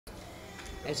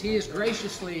As he is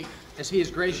graciously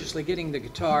getting the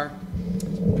guitar,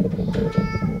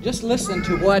 just listen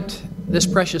to what this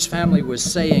precious family was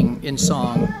saying in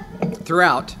song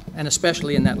throughout, and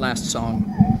especially in that last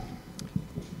song.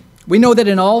 We know that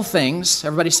in all things,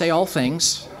 everybody say all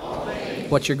things. All things.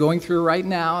 What you're going through right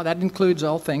now, that includes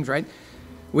all things, right?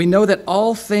 We know that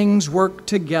all things work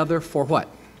together for what?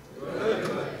 Good.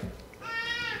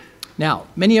 Now,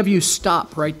 many of you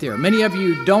stop right there. Many of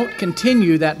you don't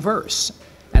continue that verse.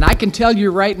 And I can tell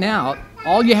you right now,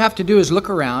 all you have to do is look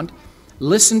around,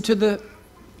 listen to the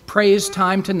praise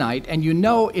time tonight, and you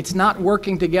know it's not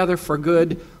working together for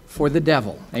good for the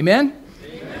devil. Amen?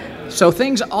 Amen. So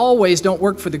things always don't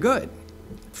work for the good.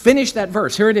 Finish that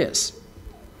verse. Here it is.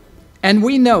 And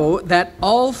we know that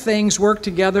all things work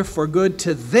together for good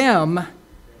to them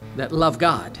that love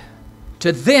God,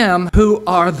 to them who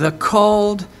are the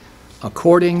called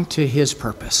according to his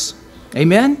purpose.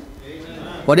 Amen?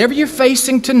 Amen. Whatever you're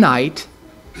facing tonight,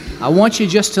 I want you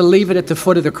just to leave it at the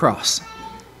foot of the cross.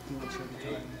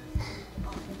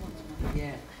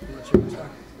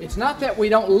 It's not that we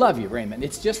don't love you, Raymond.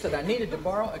 It's just that I needed to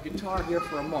borrow a guitar here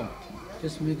for a moment.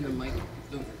 Just move your mic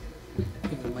over.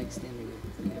 Give the mic standing.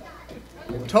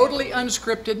 Totally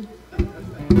unscripted.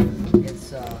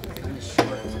 It's kind of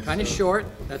short. Kind of short.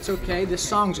 That's okay. This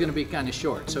song's going to be kind of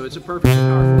short, so it's a perfect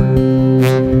guitar for it.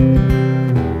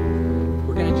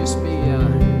 We're going to just be...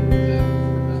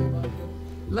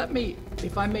 let me,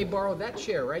 if I may borrow that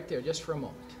chair right there just for a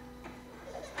moment.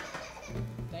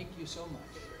 Thank you so much.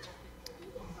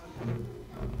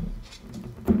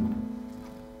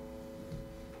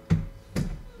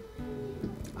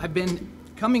 I've been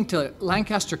coming to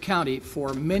Lancaster County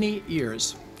for many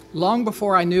years, long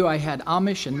before I knew I had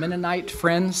Amish and Mennonite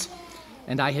friends,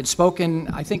 and I had spoken,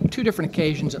 I think, 2 different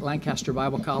occasions at Lancaster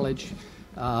Bible College.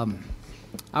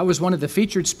 I was one of the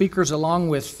featured speakers along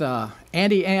with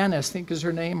Auntie Ann, I think is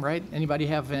her name, right? Anybody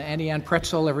have an Auntie Ann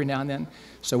pretzel every now and then?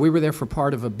 So we were there for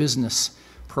part of a business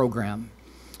program.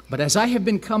 But as I have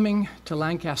been coming to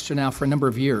Lancaster now for a number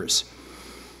of years,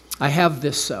 I have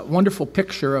this wonderful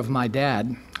picture of my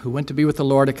dad, who went to be with the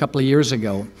Lord a couple of years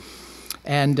ago.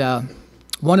 And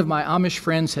one of my Amish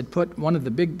friends had put one of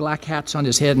the big black hats on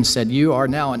his head and said, "You are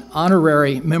now an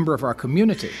honorary member of our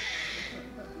community."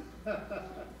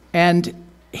 And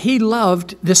he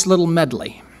loved this little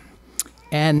medley.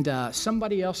 And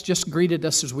somebody else just greeted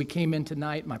us as we came in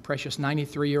tonight. My precious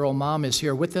 93-year-old mom is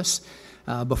here with us.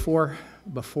 Before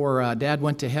Dad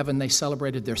went to heaven, they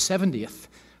celebrated their 70th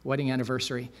wedding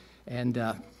anniversary. And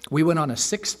we went on a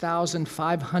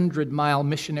 6,500-mile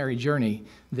missionary journey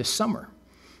this summer,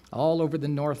 all over the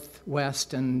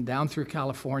Northwest and down through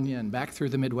California and back through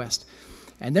the Midwest.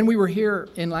 And then we were here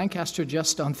in Lancaster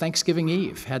just on Thanksgiving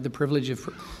Eve, had the privilege of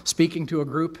speaking to a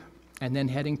group and then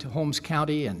heading to Holmes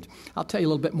County, and I'll tell you a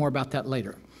little bit more about that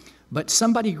later. But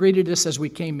somebody greeted us as we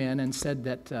came in and said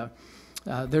that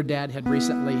their dad had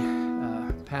recently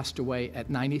passed away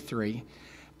at 93,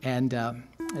 and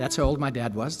that's how old my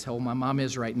dad was. That's how old my mom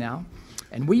is right now.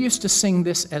 And we used to sing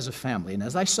this as a family. And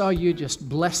as I saw you just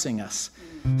blessing us,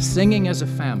 singing as a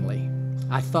family,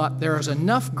 I thought there is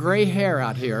enough gray hair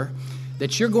out here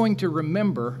that you're going to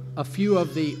remember a few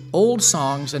of the old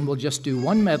songs, and we'll just do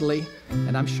one medley,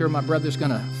 and I'm sure my brother's going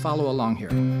to follow along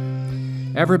here.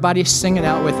 Everybody sing it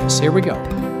out with us. Here we go.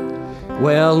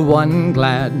 Well, one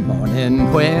glad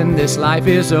morning when this life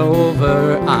is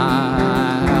over,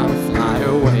 I'll fly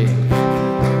away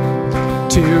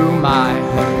to my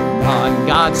home on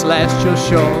God's celestial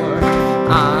shore.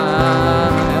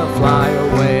 I'll fly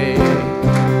away.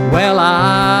 Well,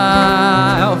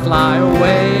 I'll fly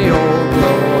away, oh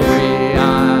glory,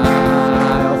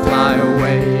 I'll fly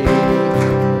away.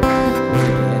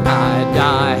 When I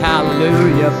die,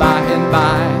 hallelujah, by and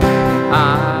by,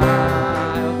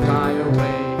 I'll fly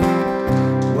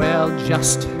away. Well,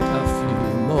 just a few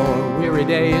more weary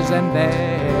days and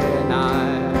then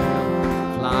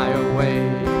I'll fly away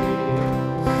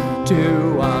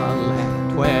to a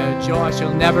land where joy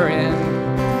shall never end.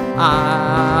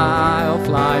 I'll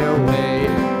fly away.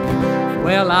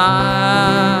 Well,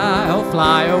 I'll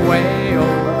fly away,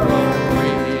 oh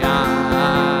glory,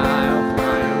 I'll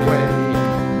fly away.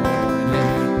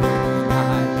 Morning, I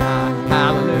die,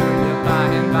 hallelujah, by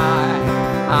and by,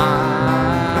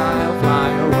 I'll fly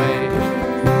away.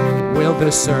 Will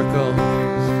the circle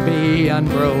be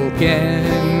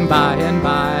unbroken by and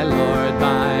by, Lord,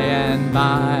 by and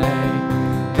by?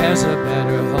 There's a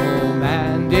better home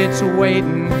and it's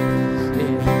waiting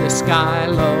in the sky,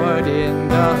 Lord, in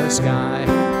the sky.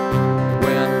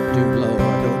 Well, do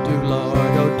Lord,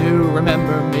 oh do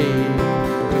remember me.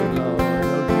 Do Lord,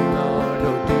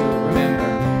 oh do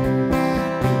remember me.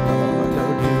 Do Lord,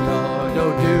 oh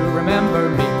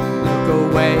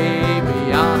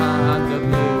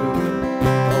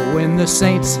the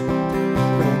saints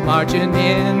go marching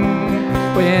in,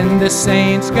 when the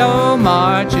saints go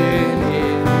marching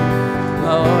in,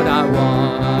 Lord, I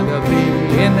want to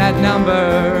be in that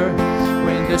number,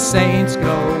 when the saints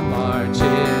go marching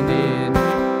in.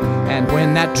 And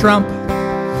when that trump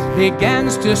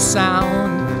begins to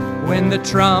sound, when the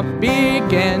trump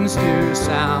begins to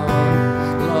sound,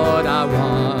 Lord, I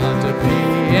want to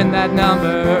be in that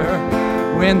number,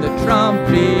 when the trump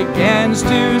begins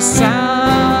to sound.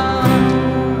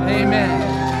 Amen.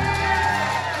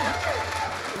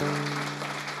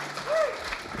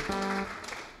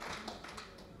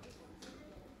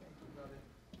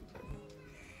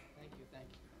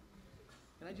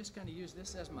 Can I just kind of use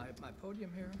this as my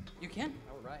podium here? You can.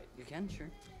 All right. You can, sure.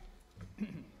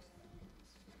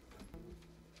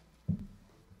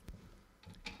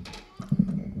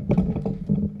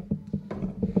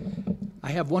 I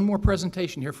have one more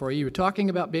presentation here for you. You were talking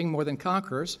about being more than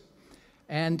conquerors,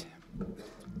 and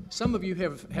some of you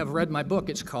have read my book.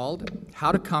 It's called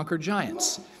How to Conquer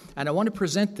Giants. And I want to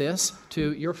present this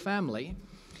to your family,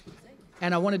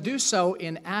 and I want to do so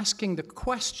in asking the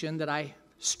question that I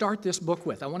start this book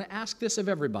with. I want to ask this of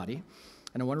everybody,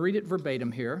 and I want to read it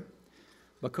verbatim here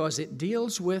because it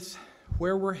deals with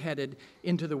where we're headed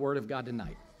into the Word of God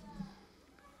tonight.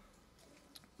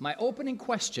 My opening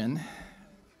question,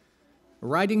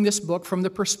 writing this book from the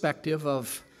perspective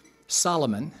of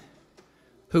Solomon,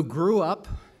 who grew up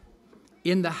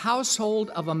in the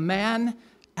household of a man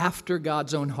after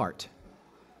God's own heart.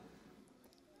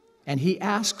 And he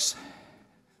asks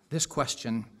this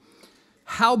question: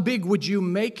 how big would you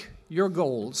make your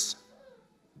goals?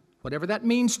 Whatever that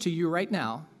means to you right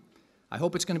now, I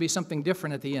hope it's going to be something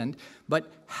different at the end,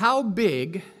 but how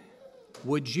big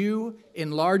would you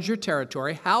enlarge your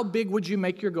territory? How big would you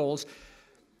make your goals?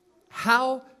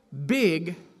 How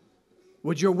big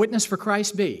would your witness for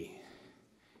Christ be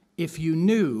if you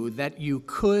knew that you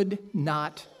could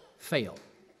not fail?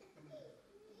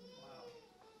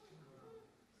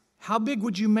 How big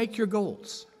would you make your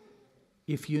goals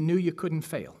if you knew you couldn't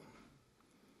fail?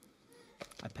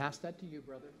 I pass that to you,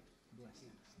 brother.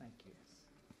 Blessings. Thank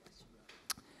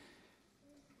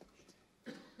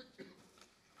you.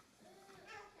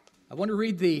 I want to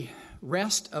read the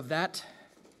rest of that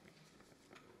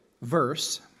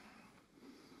verse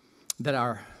that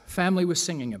our family was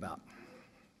singing about.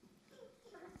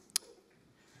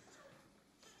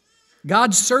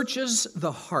 God searches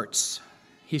the hearts.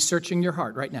 He's searching your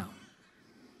heart right now.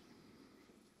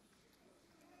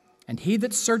 And he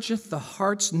that searcheth the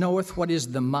hearts knoweth what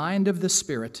is the mind of the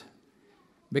Spirit,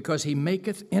 because he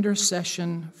maketh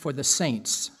intercession for the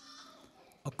saints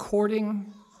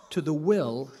according to the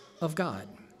will of God.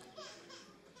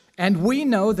 And we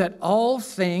know that all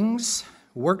things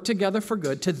work together for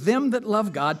good to them that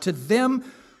love God, to them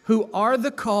who are the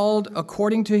called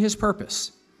according to his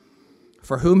purpose.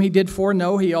 For whom he did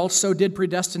foreknow, he also did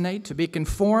predestinate to be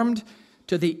conformed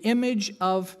to the image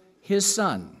of his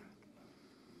Son,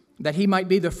 that he might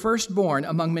be the firstborn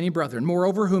among many brethren.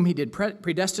 Moreover, whom he did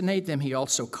predestinate, them he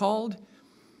also called.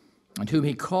 And whom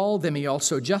he called, them he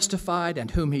also justified.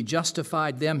 And whom he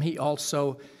justified, them he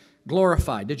also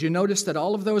glorified. Did you notice that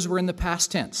all of those were in the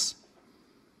past tense?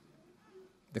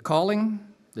 The calling,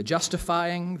 the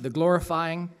justifying, the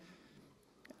glorifying.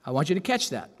 I want you to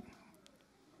catch that.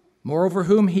 Moreover,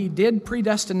 whom he did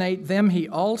predestinate, them he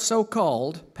also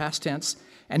called, past tense,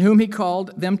 and whom he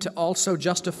called, them to also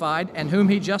justified, and whom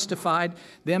he justified,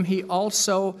 them he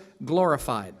also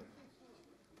glorified.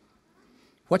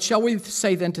 What shall we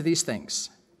say then to these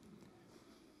things?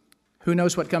 Who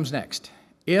knows what comes next?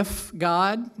 If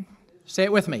God, say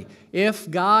it with me, if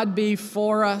God be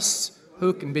for us,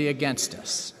 who can be against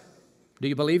us? Do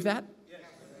you believe that?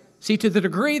 See, to the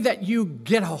degree that you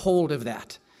get a hold of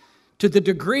that, to the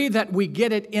degree that we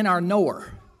get it in our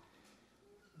knower,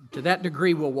 to that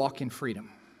degree we'll walk in freedom.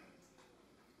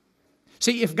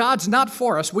 See, if God's not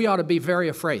for us, we ought to be very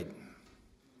afraid.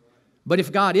 But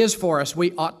if God is for us,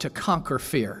 we ought to conquer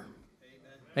fear.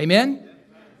 Amen?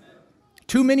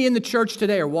 Too many in the church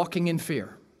today are walking in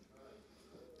fear.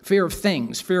 Fear of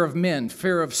things, fear of men,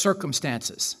 fear of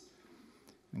circumstances.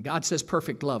 And God says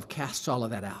perfect love casts all of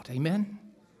that out. Amen?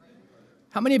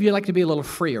 How many of you like to be a little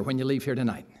freer when you leave here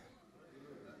tonight?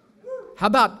 How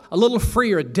about a little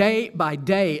freer day by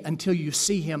day until you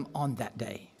see him on that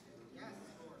day?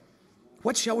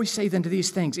 What shall we say then to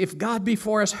these things? If God be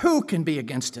for us, who can be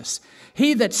against us?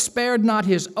 He that spared not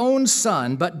his own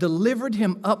Son, but delivered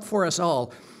him up for us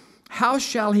all, how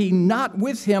shall he not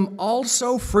with him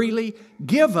also freely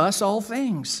give us all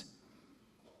things?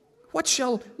 What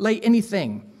shall lay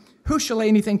anything? Who shall lay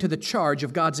anything to the charge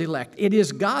of God's elect? It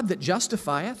is God that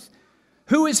justifieth.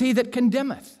 Who is he that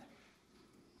condemneth?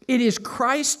 It is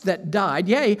Christ that died,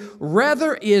 yea,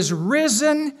 rather is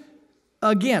risen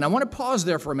again. I want to pause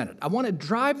there for a minute. I want to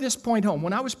drive this point home.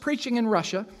 When I was preaching in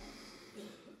Russia,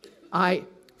 I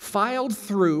filed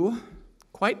through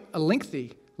quite a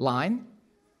lengthy line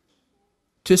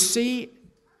to see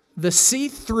the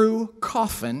see-through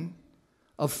coffin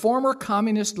of former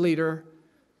communist leader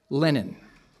Lenin.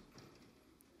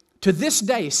 To this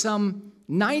day, some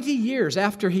 90 years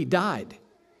after he died,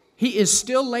 he is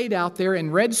still laid out there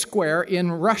in Red Square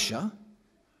in Russia,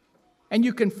 and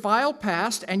you can file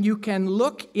past and you can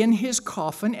look in his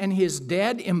coffin, and his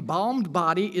dead, embalmed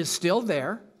body is still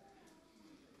there.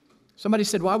 Somebody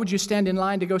said, why would you stand in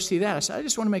line to go see that? I said, I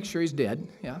just want to make sure he's dead.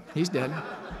 Yeah, he's dead.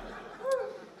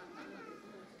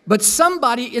 But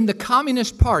somebody in the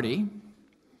Communist Party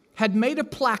had made a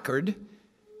placard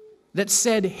that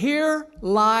said, here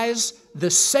lies the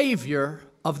Savior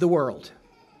of the world.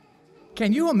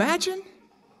 Can you imagine?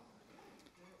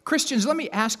 Christians, let me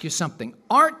ask you something.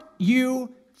 Aren't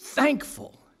you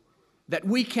thankful that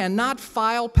we cannot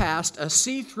file past a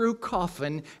see-through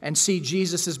coffin and see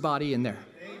Jesus' body in there?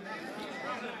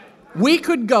 We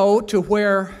could go to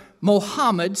where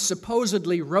Muhammad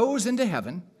supposedly rose into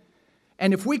heaven,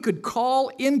 and if we could call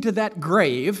into that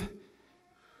grave,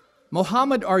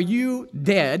 Muhammad, are you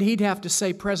dead? He'd have to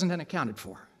say present and accounted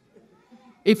for.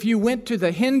 If you went to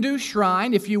the Hindu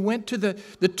shrine, if you went to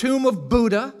the tomb of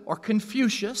Buddha or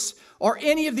Confucius or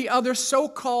any of the other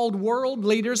so-called world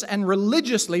leaders and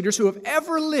religious leaders who have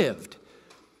ever lived,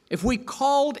 if we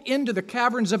called into the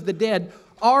caverns of the dead,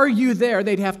 are you there?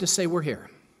 They'd have to say, we're here.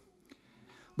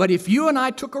 But if you and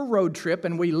I took a road trip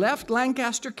and we left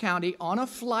Lancaster County on a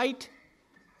flight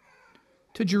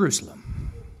to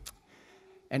Jerusalem,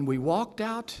 and we walked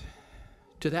out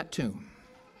to that tomb,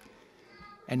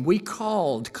 and we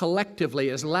called collectively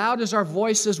as loud as our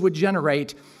voices would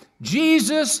generate,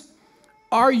 Jesus,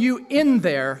 are you in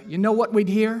there? You know what we'd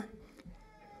hear?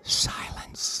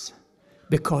 Silence,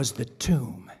 because the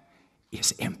tomb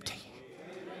is empty.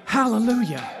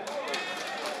 Hallelujah.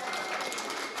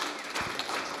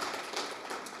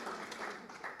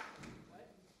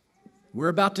 We're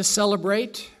about to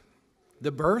celebrate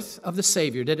the birth of the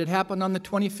Savior. Did it happen on the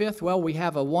 25th? Well, we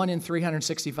have a 1 in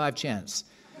 365 chance.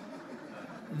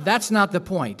 That's not the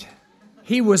point.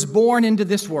 He was born into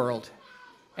this world,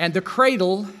 and the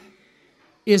cradle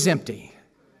is empty.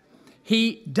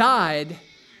 He died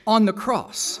on the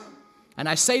cross. And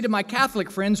I say to my Catholic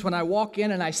friends when I walk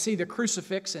in and I see the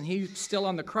crucifix and he's still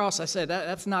on the cross, I say,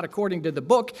 that's not according to the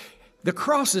book. The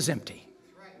cross is empty.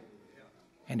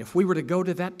 And if we were to go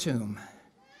to that tomb,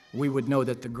 we would know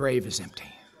that the grave is empty.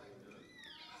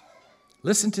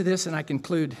 Listen to this, and I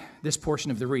conclude this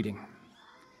portion of the reading.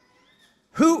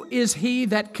 Who is he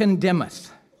that condemneth?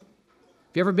 Have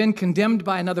you ever been condemned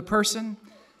by another person?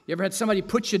 You ever had somebody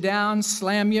put you down,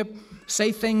 slam you,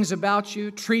 say things about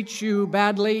you, treat you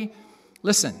badly?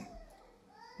 Listen,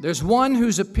 there's one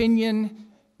whose opinion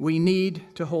we need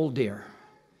to hold dear,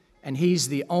 and he's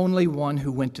the only one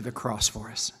who went to the cross for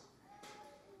us.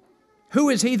 Who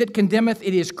is he that condemneth?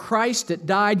 It is Christ that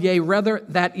died, yea, rather,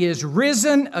 that is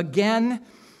risen again,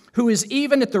 who is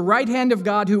even at the right hand of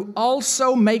God, who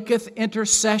also maketh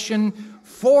intercession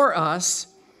for us.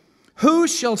 Who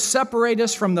shall separate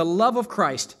us from the love of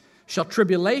Christ? Shall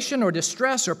tribulation or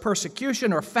distress or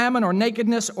persecution or famine or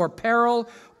nakedness or peril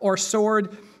or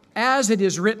sword? As it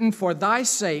is written, for thy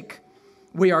sake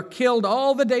we are killed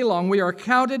all the day long. We are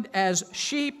counted as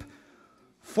sheep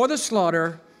for the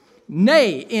slaughter.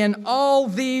 Nay, in all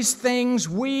these things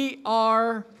we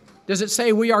are, does it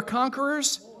say we are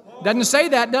conquerors? Doesn't say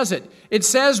that, does it? It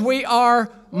says we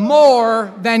are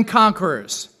more than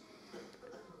conquerors.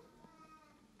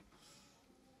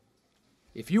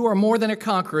 If you are more than a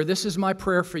conqueror, this is my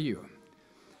prayer for you.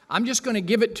 I'm just going to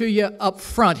give it to you up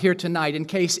front here tonight in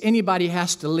case anybody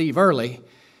has to leave early.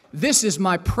 This is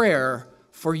my prayer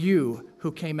for you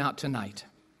who came out tonight.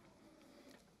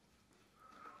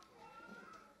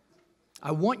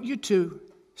 I want you to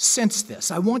sense this.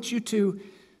 I want you to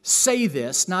say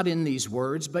this, not in these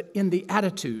words, but in the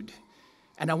attitude.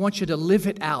 And I want you to live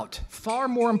it out. Far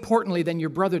more importantly than your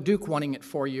brother Duke wanting it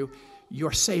for you,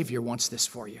 your Savior wants this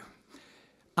for you.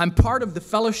 I'm part of the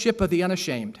fellowship of the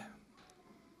unashamed.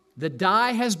 The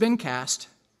die has been cast.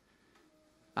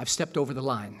 I've stepped over the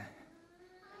line.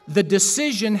 The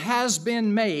decision has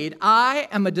been made. I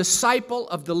am a disciple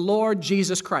of the Lord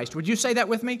Jesus Christ. Would you say that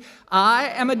with me? I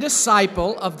am a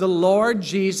disciple of the Lord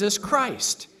Jesus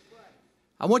Christ.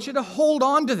 I want you to hold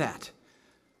on to that.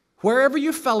 Wherever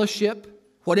you fellowship,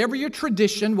 whatever your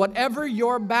tradition, whatever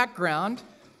your background.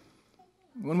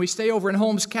 When we stay over in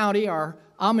Holmes County, our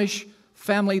Amish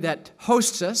family that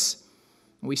hosts us.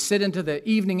 We sit into the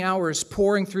evening hours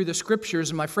pouring through the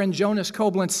Scriptures, and my friend Jonas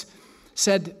Koblenz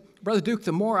said, Brother Duke,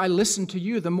 the more I listen to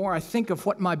you, the more I think of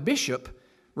what my bishop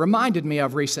reminded me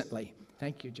of recently.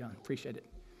 Thank you, John. Appreciate it.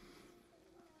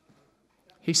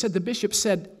 He said, the bishop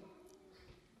said,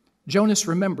 Jonas,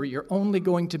 remember, you're only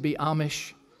going to be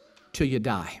Amish till you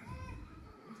die.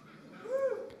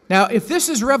 Now, if this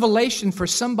is revelation for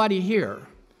somebody here,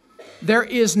 there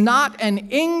is not an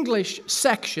English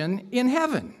section in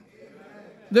heaven.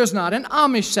 There's not an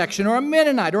Amish section or a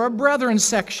Mennonite or a Brethren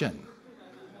section.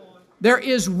 There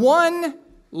is one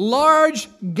large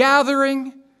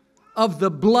gathering of the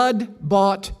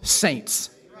blood-bought saints.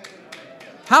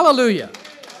 Hallelujah.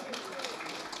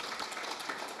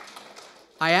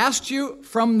 I asked you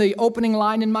from the opening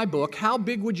line in my book, how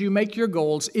big would you make your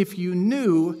goals if you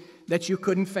knew that you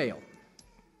couldn't fail?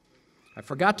 I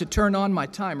forgot to turn on my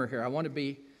timer here. I want to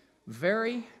be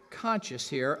very conscious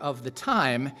here of the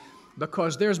time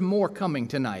because there's more coming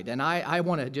tonight, and I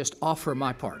want to just offer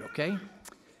my part, okay?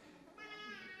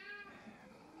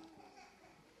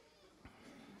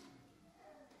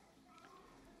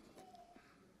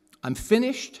 I'm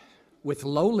finished with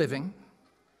low living,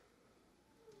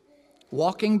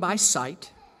 walking by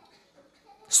sight,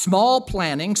 small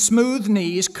planning, smooth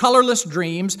knees, colorless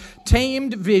dreams,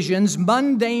 tamed visions,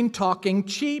 mundane talking,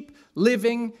 cheap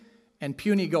living, and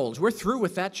puny goals. We're through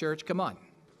with that, church. Come on.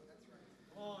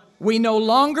 We no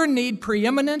longer need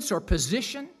preeminence or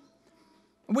position.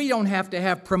 We don't have to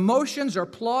have promotions or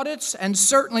plaudits, and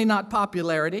certainly not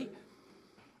popularity.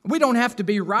 We don't have to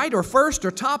be right or first or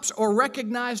tops or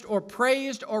recognized or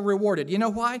praised or rewarded. You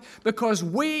know why? Because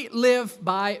we live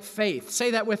by faith. Say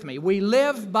that with me. We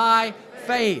live by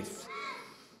faith.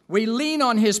 We lean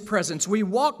on His presence. We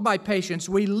walk by patience.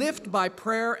 We lift by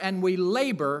prayer, and we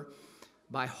labor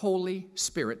by Holy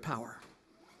Spirit power.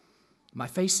 My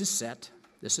face is set.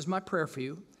 This is my prayer for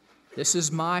you. This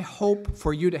is my hope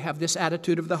for you to have this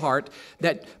attitude of the heart,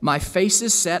 that my face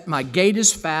is set, my gate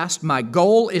is fast, my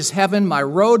goal is heaven, my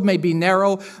road may be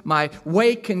narrow, my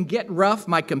way can get rough,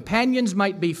 my companions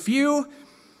might be few,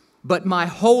 but my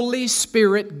Holy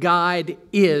Spirit guide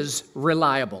is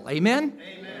reliable. Amen?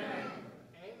 Amen.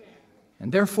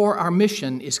 And therefore our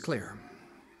mission is clear.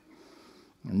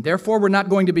 And therefore we're not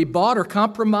going to be bought or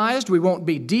compromised. We won't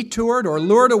be detoured or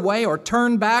lured away or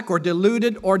turned back or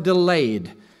deluded or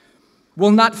delayed.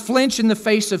 Will not flinch in the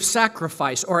face of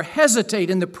sacrifice or hesitate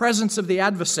in the presence of the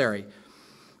adversary.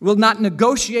 Will not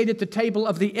negotiate at the table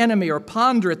of the enemy or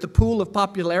ponder at the pool of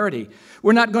popularity.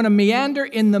 We're not going to meander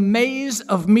in the maze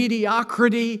of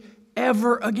mediocrity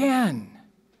ever again.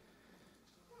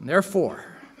 And therefore,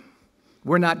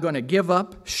 we're not going to give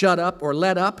up, shut up, or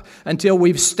let up until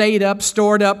we've stayed up,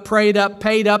 stored up, prayed up,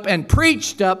 paid up, and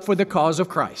preached up for the cause of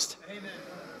Christ.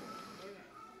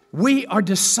 We are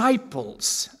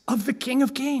disciples of the King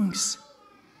of Kings.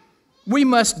 We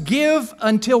must give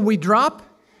until we drop.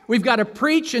 We've got to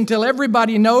preach until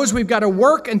everybody knows. We've got to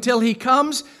work until He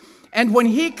comes. And when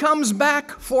He comes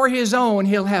back for His own,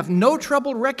 He'll have no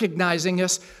trouble recognizing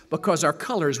us because our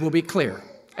colors will be clear.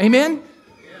 Amen?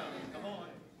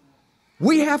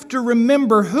 We have to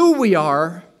remember who we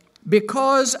are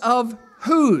because of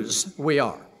whose we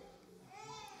are.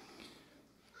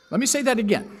 Let me say that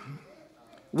again.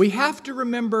 We have to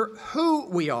remember who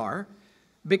we are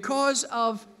because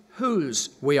of whose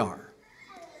we are.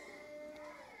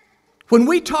 When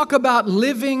we talk about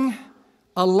living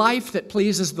a life that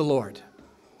pleases the Lord,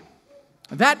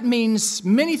 that means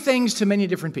many things to many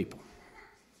different people.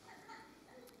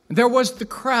 There was the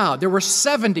crowd. There were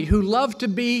 70 who loved to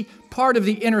be part of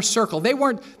the inner circle. They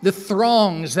weren't the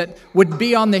throngs that would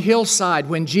be on the hillside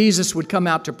when Jesus would come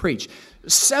out to preach.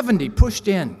 70 pushed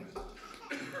in.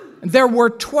 There were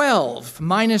 12,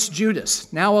 minus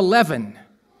Judas, now 11,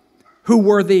 who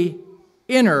were the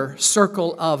inner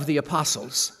circle of the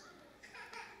apostles.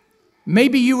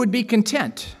 Maybe you would be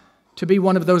content to be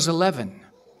one of those 11.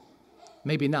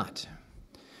 Maybe not.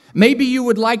 Maybe you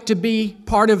would like to be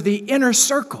part of the inner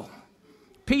circle.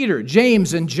 Peter,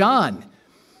 James, and John.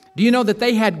 Do you know that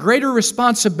they had greater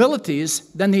responsibilities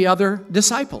than the other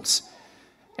disciples?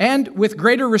 And with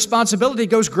greater responsibility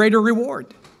goes greater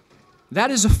reward. That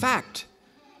is a fact.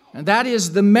 And that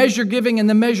is the measure giving and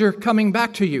the measure coming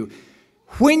back to you.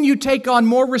 When you take on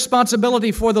more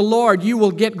responsibility for the Lord, you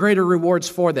will get greater rewards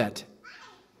for that.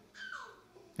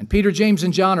 And Peter, James,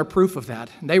 and John are proof of that.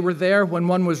 They were there when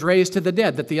one was raised to the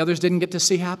dead that the others didn't get to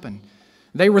see happen.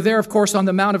 They were there, of course, on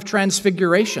the Mount of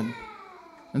Transfiguration.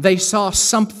 They saw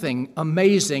something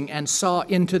amazing and saw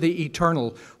into the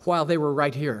eternal while they were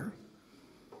right here.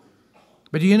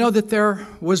 But do you know that there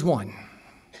was one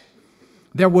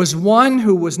There was one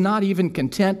who was not even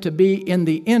content to be in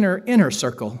the inner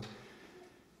circle.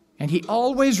 And he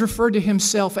always referred to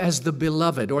himself as the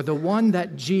beloved, or the one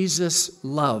that Jesus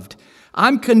loved.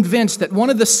 I'm convinced that one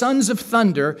of the sons of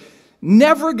thunder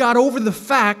never got over the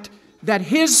fact that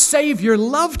his Savior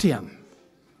loved him.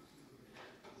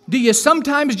 Do you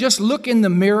sometimes just look in the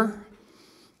mirror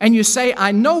and you say,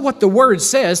 I know what the Word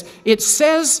says. It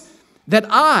says that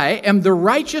I am the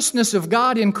righteousness of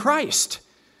God in Christ.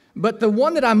 But the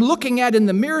one that I'm looking at in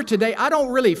the mirror today, I don't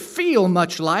really feel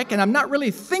much like, and I'm not really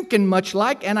thinking much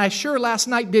like, and I sure last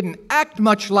night didn't act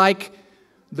much like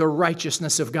the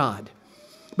righteousness of God.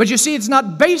 But you see, it's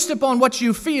not based upon what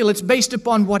you feel, it's based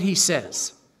upon what He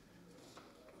says.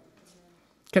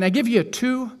 Can I give you a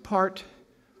 2-part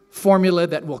formula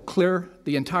that will clear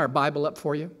the entire Bible up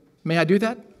for you? May I do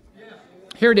that? Yeah.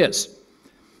 Here it is.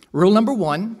 Rule number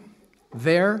 1,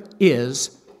 there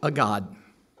is a God.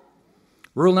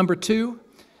 Rule number 2,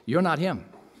 you're not Him.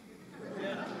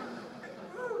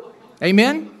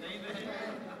 Amen?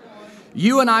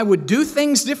 You and I would do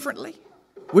things differently.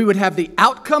 We would have the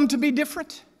outcome to be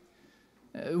different.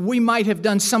 We might have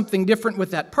done something different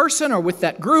with that person or with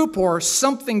that group or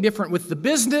something different with the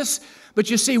business. But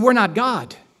you see, we're not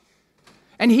God.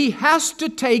 And He has to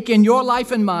take in your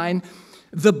life and mine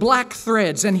the black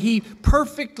threads, and He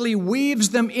perfectly weaves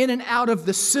them in and out of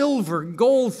the silver,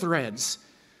 gold threads,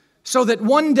 so that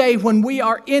one day when we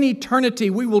are in eternity,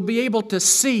 we will be able to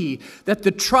see that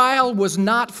the trial was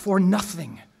not for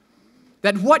nothing.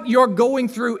 That what you're going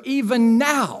through even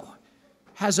now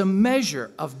has a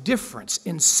measure of difference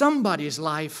in somebody's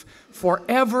life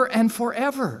forever and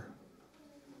forever.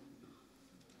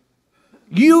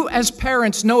 You as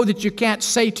parents know that you can't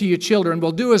say to your children,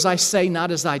 well, do as I say, not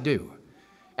as I do.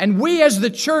 And we as the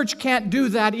church can't do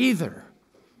that either.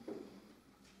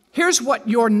 Here's what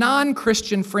your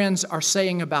non-Christian friends are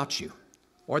saying about you.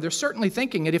 Or they're certainly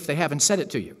thinking it if they haven't said it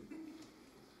to you.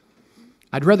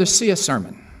 I'd rather see a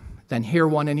sermon than hear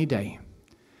one any day.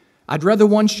 I'd rather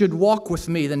one should walk with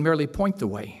me than merely point the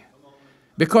way.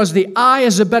 Because the eye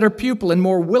is a better pupil and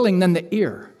more willing than the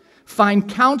ear. Fine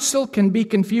counsel can be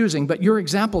confusing, but your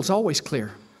example's always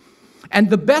clear. And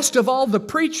the best of all the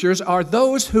preachers are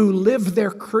those who live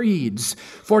their creeds,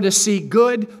 for to see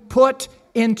good put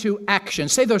into action.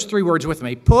 Say those 3 words with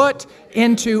me. Put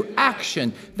into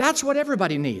action. That's what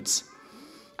everybody needs.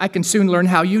 I can soon learn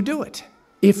how you do it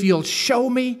if you'll show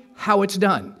me how it's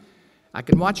done. I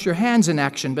can watch your hands in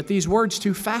action, but these words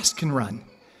too fast can run.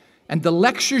 And the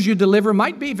lectures you deliver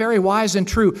might be very wise and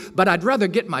true, but I'd rather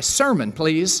get my sermon,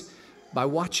 please, by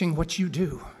watching what you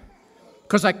do.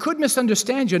 Because I could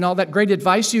misunderstand you and all that great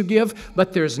advice you give,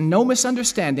 but there's no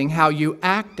misunderstanding how you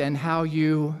act and how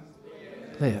you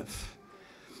live.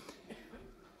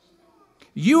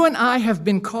 You and I have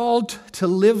been called to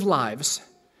live lives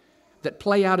that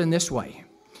play out in this way.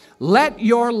 Let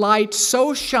your light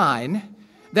so shine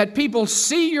that people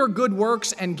see your good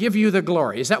works and give you the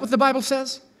glory. Is that what the Bible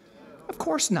says? Of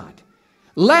course not.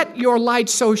 Let your light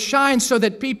so shine so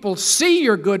that people see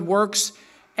your good works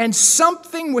and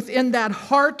something within that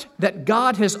heart that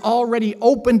God has already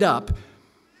opened up,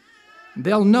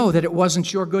 they'll know that it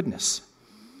wasn't your goodness.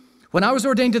 When I was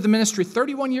ordained to the ministry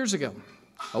 31 years ago,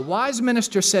 a wise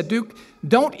minister said, Duke,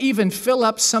 don't even fill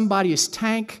up somebody's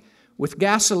tank with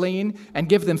gasoline and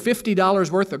give them $50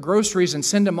 worth of groceries and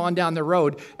send them on down the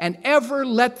road and ever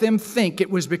let them think it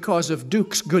was because of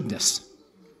Duke's goodness.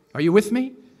 Are you with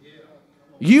me?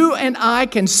 You and I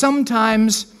can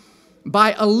sometimes,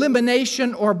 by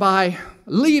elimination or by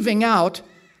leaving out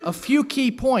a few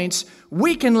key points,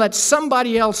 we can let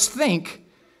somebody else think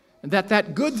that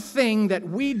that good thing that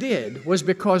we did was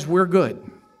because we're good.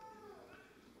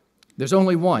 There's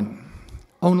only one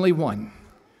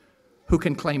who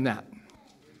can claim that.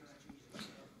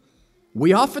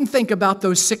 We often think about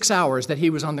those 6 hours that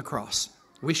He was on the cross.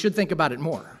 We should think about it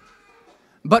more.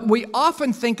 But we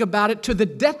often think about it to the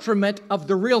detriment of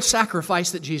the real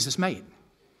sacrifice that Jesus made.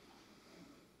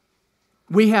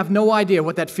 We have no idea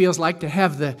what that feels like to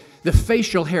have the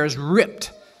facial hairs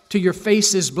ripped to your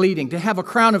face is bleeding, to have a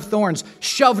crown of thorns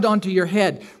shoved onto your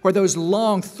head where those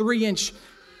long 3-inch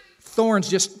thorns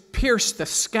just pierce the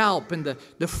scalp and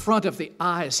the front of the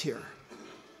eyes here.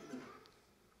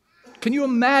 Can you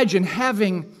imagine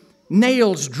having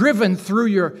nails driven through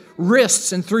your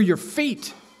wrists and through your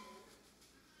feet?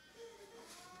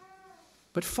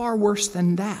 But far worse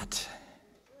than that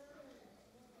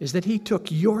is that He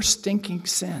took your stinking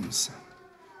sins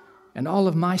and all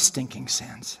of my stinking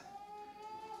sins,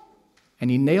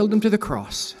 and He nailed them to the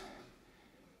cross.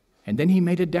 And then He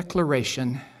made a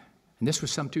declaration, and this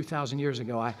was some 2,000 years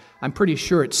ago. I'm pretty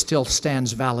sure it still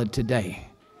stands valid today.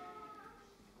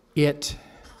 It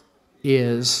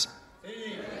is.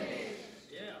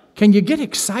 Can you get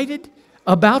excited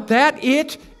about that?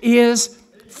 It is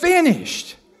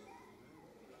finished.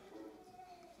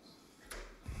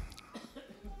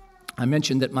 I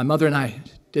mentioned that my mother and I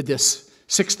did this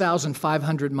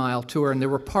 6,500-mile tour, and there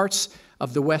were parts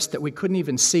of the West that we couldn't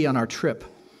even see on our trip.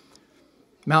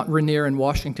 Mount Rainier in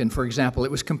Washington, for example,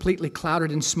 it was completely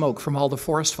clouded in smoke from all the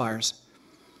forest fires.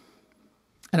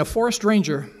 And a forest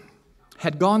ranger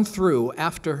had gone through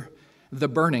after the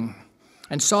burning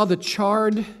and saw the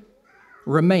charred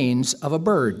remains of a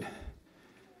bird.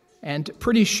 And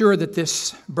pretty sure that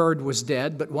this bird was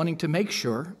dead, but wanting to make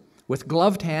sure, with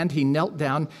gloved hand, he knelt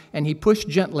down and he pushed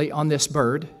gently on this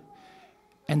bird.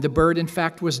 And the bird, in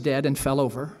fact, was dead and fell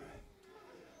over.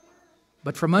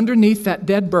 But from underneath that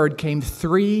dead bird came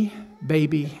 3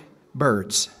 baby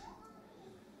birds.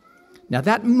 Now,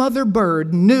 that mother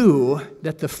bird knew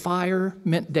that the fire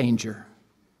meant danger.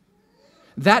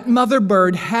 That mother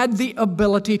bird had the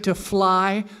ability to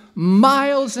fly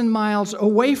miles and miles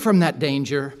away from that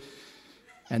danger.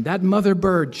 And that mother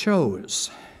bird chose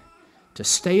to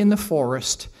stay in the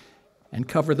forest and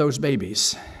cover those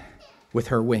babies with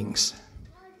her wings.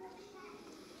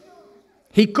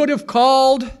 He could have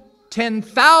called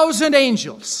 10,000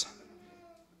 angels.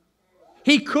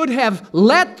 He could have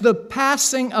let the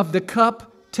passing of the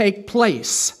cup take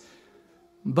place.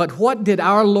 But what did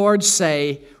our Lord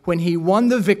say when he won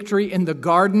the victory in the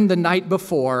garden the night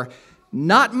before?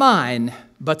 Not mine,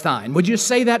 but thine. Would you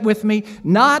say that with me?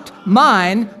 Not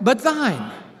mine, but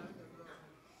thine.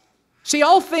 See,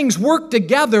 all things work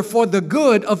together for the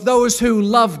good of those who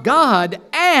love God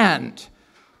and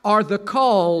are the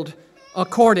called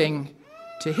according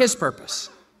to his purpose.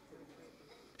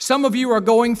 Some of you are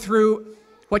going through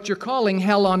what you're calling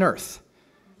hell on earth.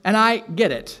 And I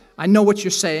get it. I know what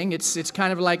you're saying. It's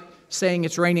kind of like saying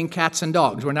it's raining cats and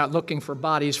dogs. We're not looking for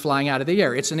bodies flying out of the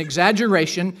air. It's an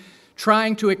exaggeration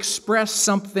trying to express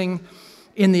something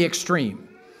in the extreme.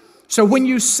 So when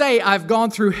you say, I've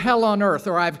gone through hell on earth,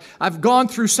 or I've gone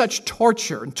through such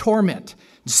torture and torment,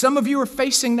 some of you are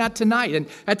facing that tonight. And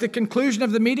at the conclusion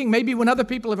of the meeting, maybe when other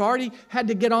people have already had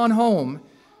to get on home,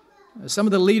 some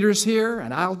of the leaders here,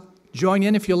 and I'll join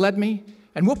in if you'll let me,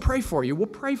 and we'll pray for you. We'll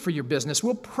pray for your business.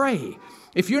 We'll pray.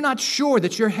 If you're not sure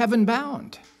that you're heaven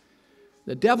bound,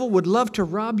 the devil would love to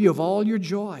rob you of all your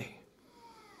joy.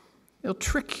 He'll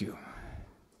trick you.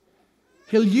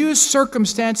 He'll use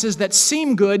circumstances that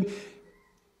seem good,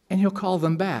 and he'll call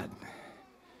them bad.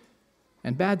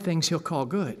 And bad things he'll call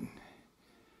good.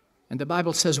 And the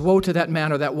Bible says, woe to that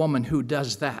man or that woman who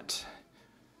does that.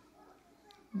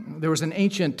 There was an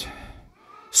ancient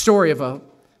story of a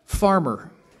farmer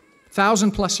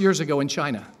 1,000+ years ago in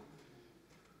China.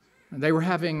 And they were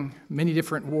having many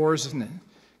different wars in the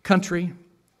country.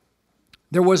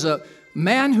 There was a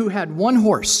man who had one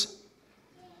horse.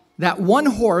 That one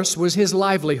horse was his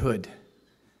livelihood.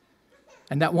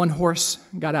 And that one horse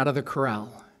got out of the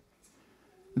corral.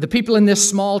 The people in this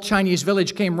small Chinese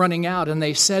village came running out, and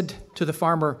they said to the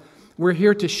farmer, we're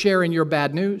here to share in your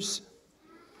bad news.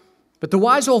 But the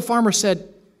wise old farmer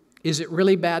said, is it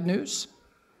really bad news?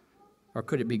 Or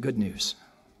could it be good news?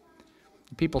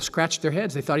 The people scratched their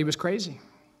heads. They thought he was crazy.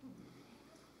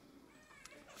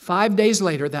 5 days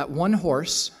later, that one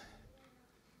horse,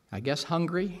 I guess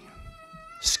hungry,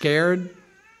 scared,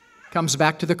 comes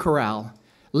back to the corral,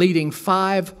 leading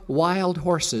 5 wild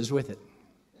horses with it.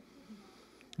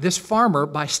 This farmer,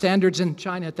 by standards in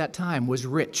China at that time, was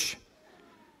rich.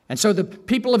 And so the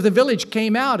people of the village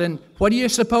came out, and what do you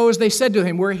suppose they said to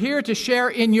him? We're here to share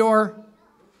in your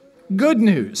good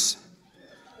news.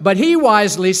 But he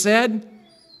wisely said,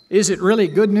 is it really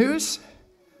good news?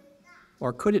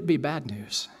 Or could it be bad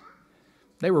news?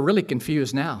 They were really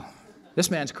confused now.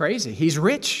 This man's crazy. He's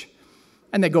rich.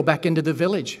 And they go back into the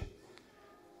village.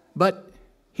 But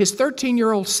his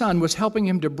 13-year-old son was helping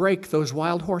him to break those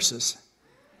wild horses.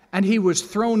 And he was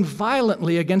thrown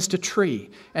violently against a tree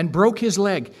and broke his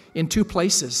leg in 2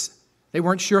 places. They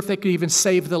weren't sure if they could even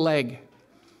save the leg.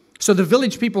 So the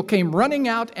village people came running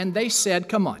out and they said,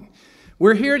 come on,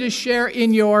 we're here to share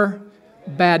in your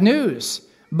bad news.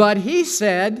 But he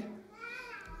said,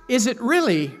 is it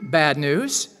really bad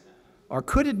news? Or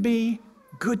could it be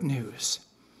good news?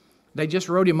 They just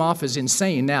wrote him off as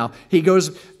insane now. He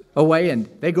goes away and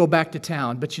they go back to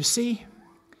town. But you see,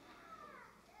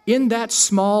 in that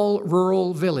small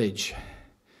rural village,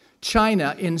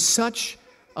 China, in such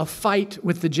a fight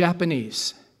with the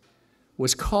Japanese,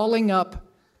 was calling up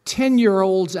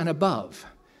 10-year-olds and above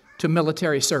to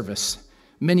military service,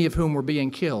 many of whom were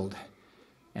being killed.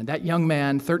 And that young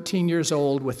man, 13 years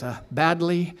old with a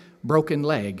badly broken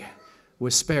leg,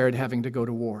 was spared having to go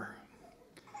to war.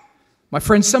 My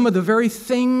friends, some of the very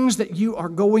things that you are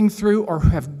going through or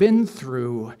have been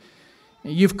through,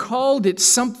 you've called it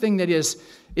something that is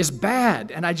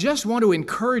bad. And I just want to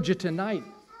encourage you tonight,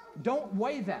 don't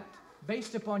weigh that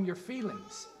based upon your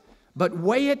feelings, but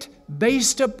weigh it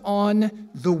based upon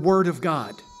the Word of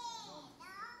God.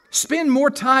 Spend more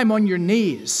time on your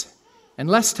knees and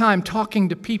less time talking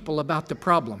to people about the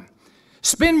problem.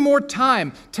 Spend more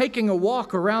time taking a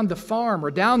walk around the farm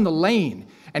or down the lane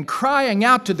and crying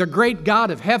out to the great God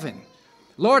of heaven.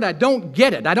 Lord, I don't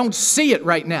get it. I don't see it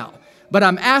right now. But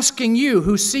I'm asking you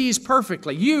who sees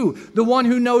perfectly, you, the one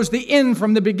who knows the end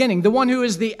from the beginning, the one who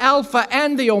is the Alpha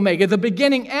and the Omega, the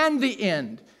beginning and the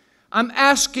end. I'm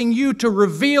asking you to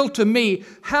reveal to me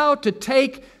how to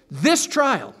take this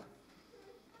trial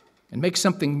and make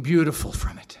something beautiful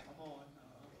from it.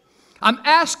 I'm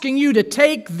asking you to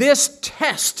take this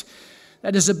test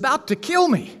that is about to kill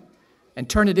me and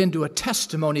turn it into a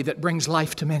testimony that brings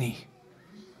life to many.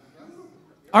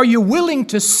 Are you willing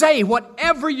to say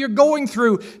whatever you're going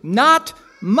through, not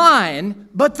mine,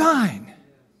 but thine?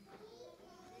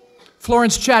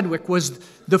 Florence Chadwick was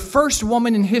the first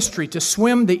woman in history to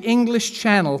swim the English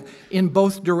Channel in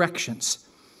both directions.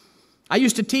 I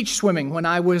used to teach swimming when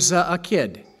I was a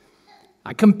kid.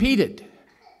 I competed.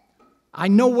 I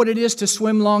know what it is to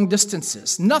swim long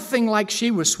distances. Nothing like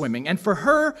she was swimming. And for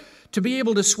her to be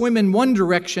able to swim in one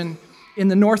direction in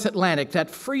the North Atlantic, that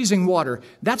freezing water,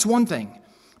 that's one thing.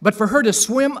 But for her to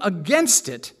swim against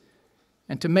it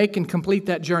and to make and complete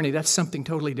that journey, that's something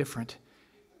totally different.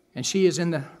 And she is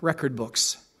in the record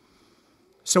books.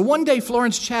 So one day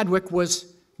Florence Chadwick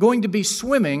was going to be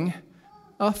swimming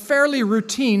a fairly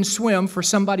routine swim for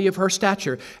somebody of her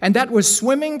stature. And that was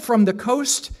swimming from the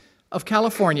coast of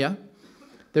California.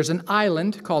 There's an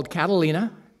island called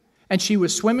Catalina, and she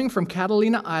was swimming from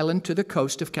Catalina Island to the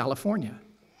coast of California.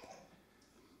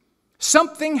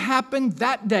 Something happened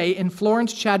that day in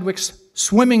Florence Chadwick's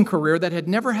swimming career that had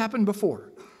never happened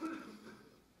before.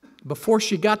 Before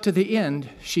she got to the end,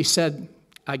 she said,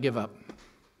 I give up.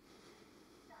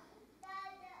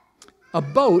 A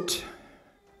boat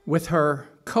with her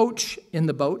coach in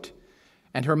the boat,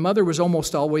 and her mother was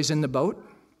almost always in the boat,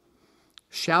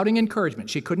 shouting encouragement.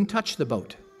 She couldn't touch the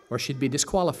boat or she'd be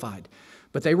disqualified.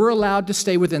 But they were allowed to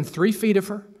stay within 3 feet of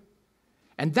her.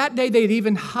 And that day they'd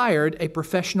even hired a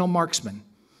professional marksman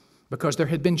because there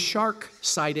had been shark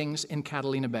sightings in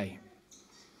Catalina Bay.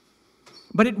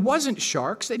 But it wasn't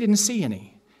sharks. They didn't see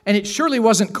any. And it surely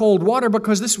wasn't cold water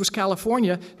because this was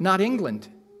California, not England.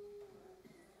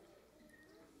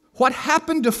 What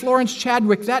happened to Florence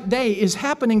Chadwick that day is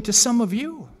happening to some of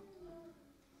you.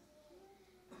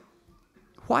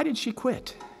 Why did she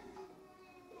quit?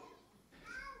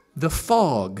 The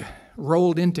fog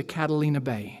rolled into Catalina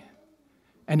Bay,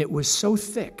 and it was so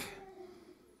thick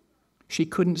she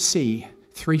couldn't see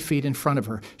 3 feet in front of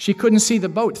her. She couldn't see the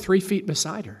boat 3 feet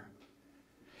beside her.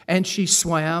 And she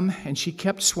swam, and she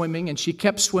kept swimming, and she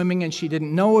kept swimming, and she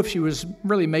didn't know if she was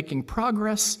really making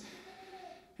progress.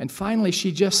 And finally,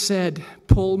 she just said,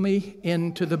 pull me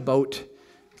into the boat,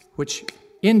 which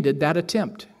ended that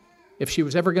attempt. If she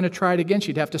was ever going to try it again,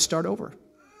 she'd have to start over.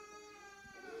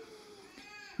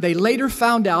 They later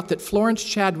found out that Florence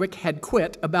Chadwick had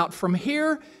quit about from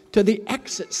here to the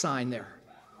exit sign there.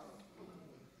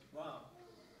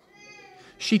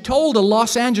 She told a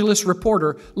Los Angeles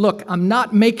reporter, look, I'm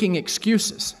not making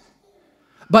excuses,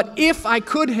 but if I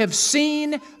could have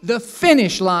seen the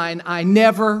finish line, I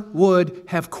never would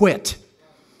have quit.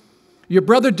 Your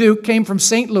brother Duke came from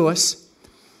St. Louis,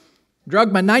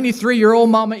 drugged my 93-year-old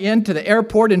mama into the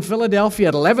airport in Philadelphia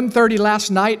at 11:30 last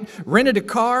night, rented a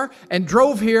car, and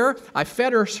drove here. I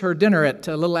fed her dinner at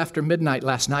a little after midnight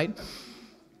last night.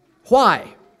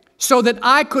 Why? So that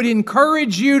I could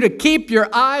encourage you to keep your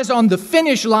eyes on the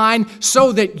finish line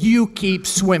so that you keep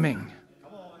swimming.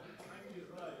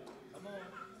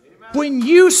 When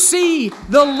you see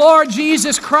the Lord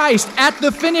Jesus Christ at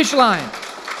the finish line,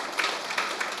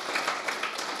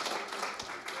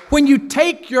 when you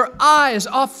take your eyes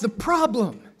off the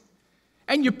problem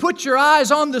and you put your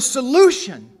eyes on the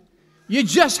solution, you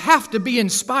just have to be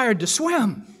inspired to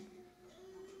swim.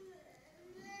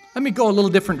 Let me go a little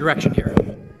different direction here.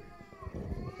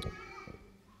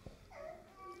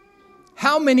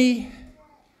 How many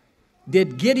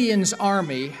did Gideon's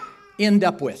army end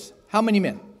up with? How many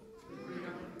men?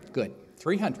 Good.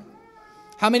 300.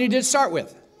 How many did it start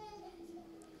with?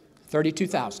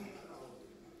 32,000.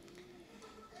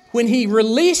 When he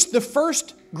released the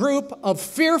first group of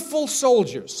fearful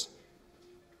soldiers,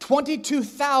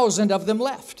 22,000 of them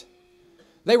left.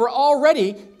 They were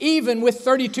already, even with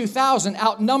 32,000,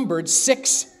 outnumbered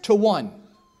 6 to 1.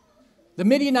 The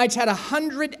Midianites had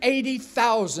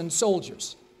 180,000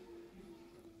 soldiers.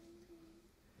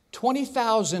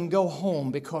 20,000 go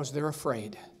home because they're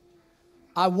afraid.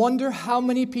 I wonder how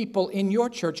many people in your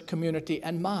church community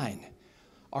and mine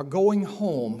are going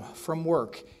home from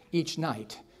work each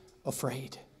night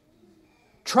afraid.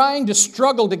 Trying to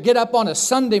struggle to get up on a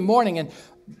Sunday morning and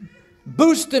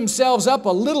boost themselves up a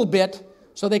little bit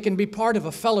so they can be part of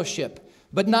a fellowship,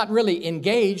 but not really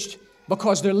engaged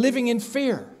because they're living in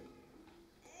fear.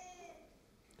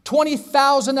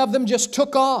 20,000 of them just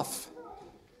took off.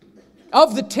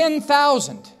 Of the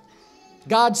 10,000,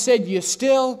 God said, you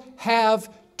still have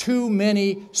too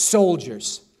many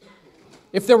soldiers.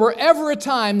 If there were ever a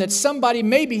time that somebody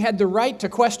maybe had the right to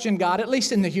question God, at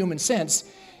least in the human sense,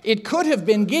 it could have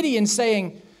been Gideon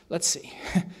saying, let's see,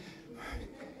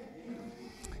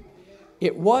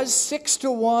 it was 6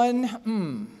 to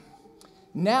 1.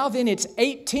 Now then it's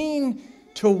 18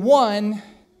 to 1.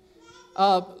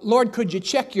 Lord, could you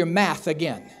check your math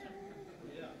again?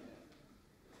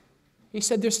 He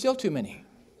said, there's still too many.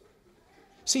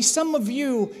 See, some of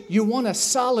you want a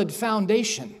solid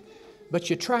foundation, but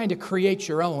you're trying to create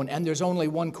your own, and there's only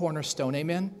one cornerstone.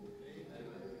 Amen?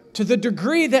 To the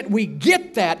degree that we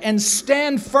get that and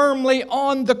stand firmly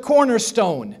on the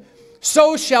cornerstone,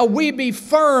 so shall we be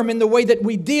firm in the way that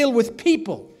we deal with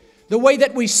people, the way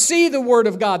that we see the Word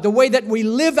of God, the way that we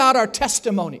live out our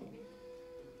testimony.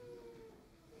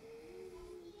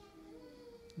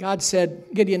 God said,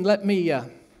 Gideon, let me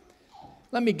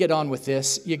get on with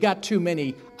this. You got too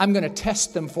many. I'm going to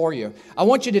test them for you. I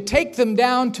want you to take them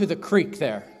down to the creek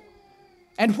there.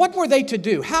 And what were they to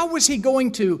do? How was he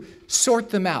going to sort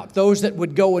them out? Those that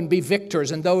would go and be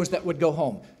victors and those that would go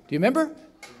home. Do you remember?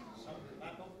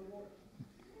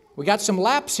 We got some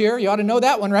laps here. You ought to know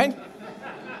that one, right?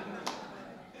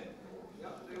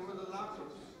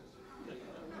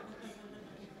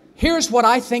 Here's what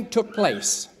I think took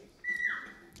place.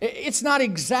 It's not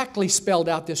exactly spelled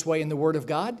out this way in the Word of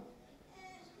God,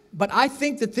 but I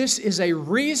think that this is a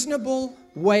reasonable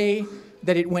way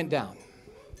that it went down.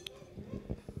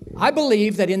 I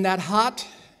believe that in that hot,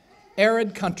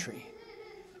 arid country,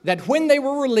 that when they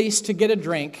were released to get a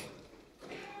drink,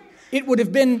 it would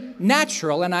have been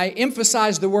natural, and I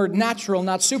emphasize the word natural,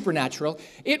 not supernatural,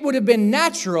 it would have been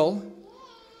natural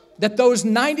that those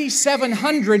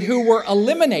 9,700 who were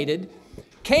eliminated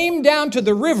came down to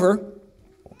the river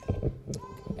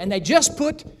and they just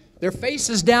put their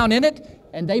faces down in it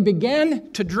and they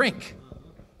began to drink.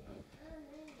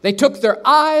 They took their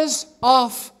eyes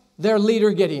off their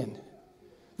leader Gideon.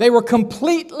 They were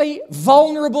completely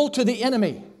vulnerable to the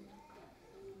enemy.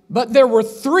 But there were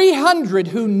 300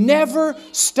 who never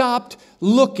stopped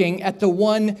looking at the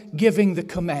one giving the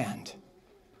command.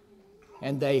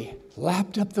 And they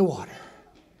lapped up the water.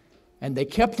 And they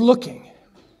kept looking,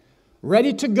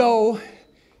 ready to go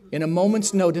in a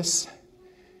moment's notice.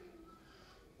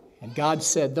 And God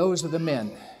said, those are the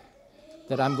men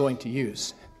that I'm going to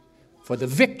use for the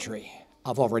victory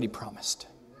I've already promised.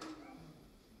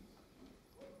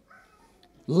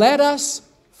 Let us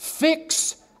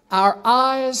fix our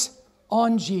eyes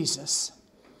on Jesus,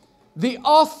 the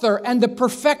author and the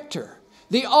perfecter,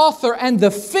 the author and the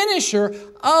finisher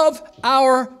of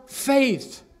our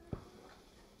faith.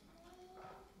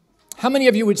 How many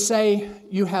of you would say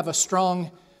you have a strong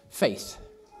faith?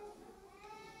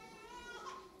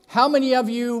 How many of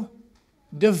you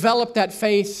develop that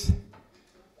faith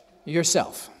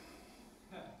yourself?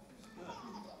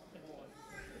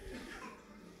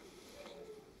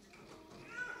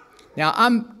 Now,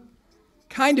 I'm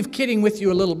kind of kidding with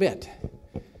you a little bit,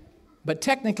 but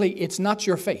technically it's not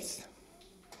your faith.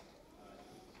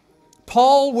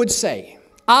 Paul would say,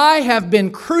 I have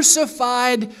been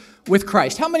crucified with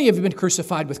Christ. How many of you have been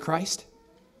crucified with Christ?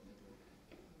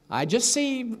 I just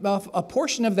see a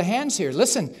portion of the hands here.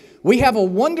 Listen, we have a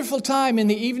wonderful time in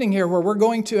the evening here where we're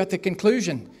going to, at the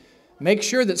conclusion, make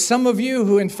sure that some of you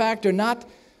who in fact are not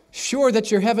sure that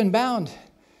you're heaven bound,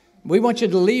 we want you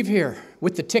to leave here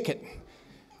with the ticket.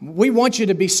 We want you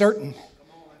to be certain.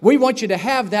 We want you to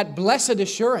have that blessed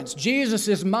assurance. Jesus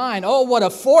is mine. Oh, what a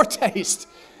foretaste.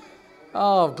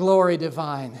 Oh, glory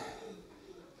divine.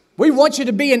 We want you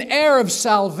to be an heir of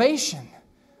salvation,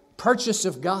 purchase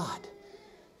of God,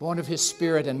 born of His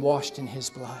Spirit and washed in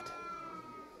His blood.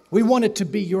 We want it to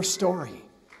be your story.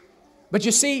 But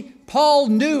you see, Paul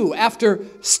knew after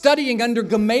studying under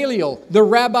Gamaliel, the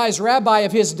rabbi's rabbi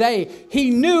of his day,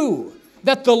 he knew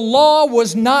that the law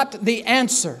was not the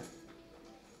answer.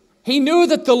 He knew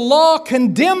that the law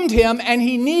condemned him and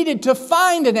he needed to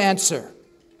find an answer.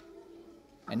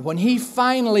 And when he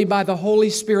finally, by the Holy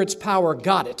Spirit's power,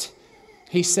 got it,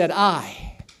 he said,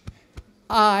 I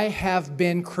I have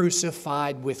been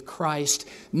crucified with Christ.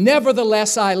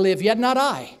 Nevertheless I live, yet not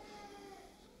I,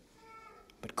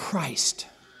 but Christ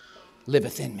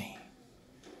liveth in me.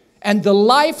 And the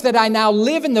life that I now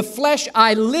live in the flesh,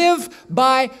 I live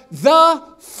by the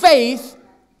faith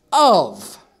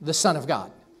of the Son of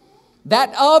God.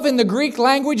 That "of" in the Greek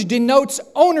language denotes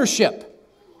ownership.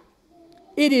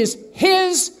 It is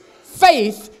His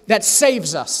faith that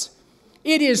saves us.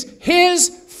 It is His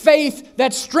faith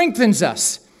that strengthens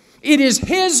us. It is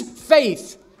His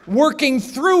faith working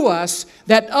through us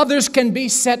that others can be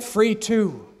set free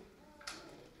too.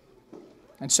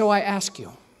 And so I ask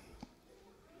you,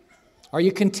 are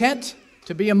you content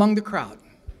to be among the crowd?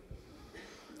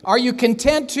 Are you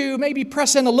content to maybe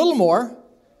press in a little more,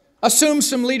 assume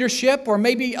some leadership, or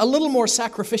maybe a little more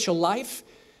sacrificial life,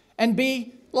 and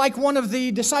be like one of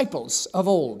the disciples of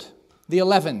old, the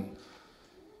 11?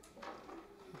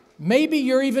 Maybe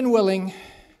you're even willing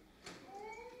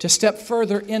to step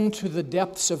further into the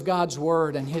depths of God's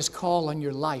Word and His call on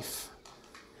your life,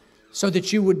 so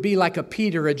that you would be like a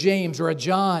Peter, a James, or a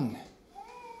John.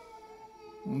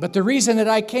 But the reason that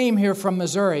I came here from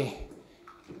Missouri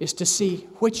is to see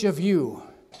which of you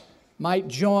might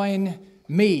join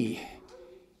me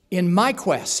in my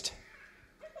quest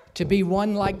to be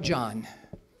one like John,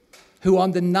 who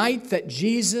on the night that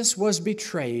Jesus was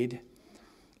betrayed,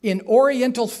 in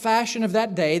Oriental fashion of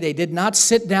that day, they did not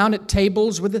sit down at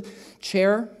tables with a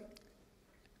chair,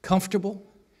 comfortable.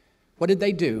 What did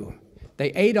they do?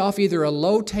 They ate off either a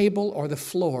low table or the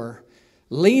floor,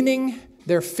 leaning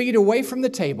their feet away from the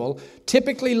table,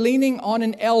 typically leaning on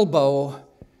an elbow,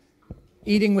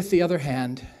 eating with the other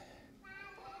hand.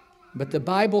 But the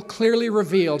Bible clearly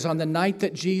reveals on the night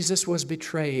that Jesus was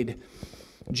betrayed,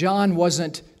 John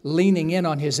wasn't leaning in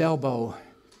on his elbow.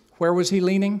 Where was he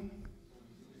leaning?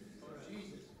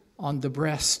 On the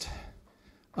breast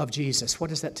of Jesus. What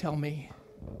does that tell me?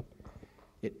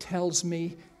 It tells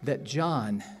me that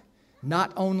John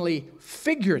not only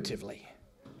figuratively,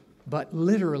 but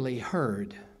literally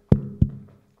heard.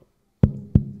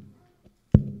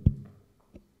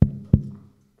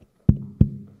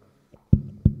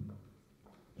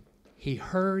 He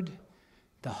heard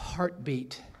the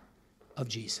heartbeat of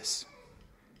Jesus.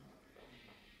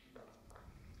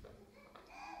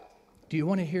 Do you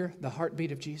want to hear the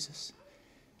heartbeat of Jesus?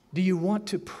 Do you want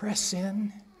to press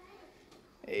in?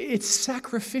 It's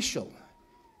sacrificial.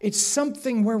 It's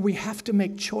something where we have to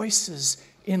make choices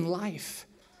in life.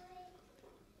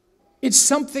 It's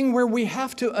something where we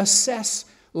have to assess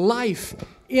life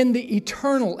in the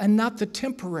eternal and not the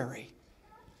temporary.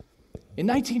 In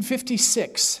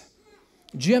 1956,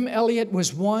 Jim Elliot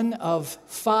was one of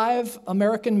 5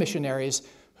 American missionaries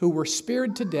who were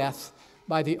speared to death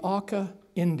by the Auca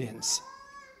Indians.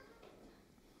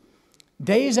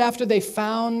 Days after they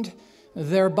found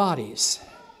their bodies,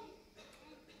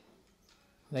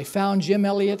 they found Jim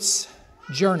Elliot's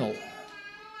journal.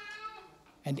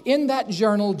 And in that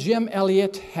journal, Jim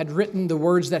Elliot had written the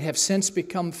words that have since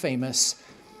become famous.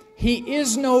 He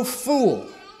is no fool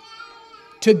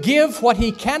to give what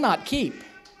he cannot keep,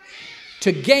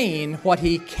 to gain what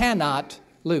he cannot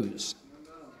lose.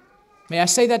 May I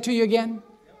say that to you again?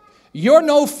 You're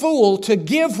no fool to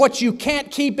give what you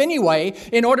can't keep anyway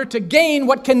in order to gain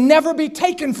what can never be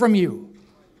taken from you.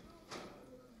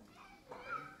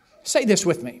 Say this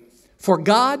with me. For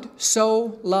God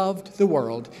so loved the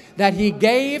world that He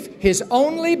gave His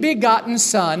only begotten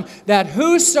Son, that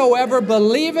whosoever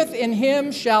believeth in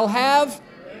Him shall have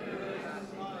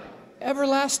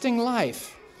everlasting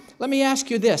life. Let me ask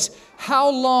you this.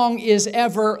 How long is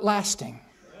everlasting?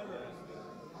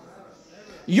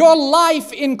 Your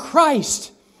life in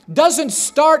Christ doesn't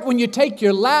start when you take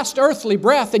your last earthly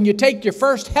breath and you take your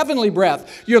first heavenly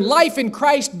breath. Your life in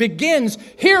Christ begins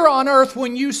here on earth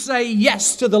when you say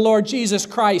yes to the Lord Jesus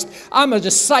Christ. I'm a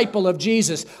disciple of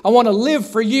Jesus. I want to live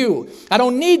for you. I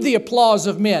don't need the applause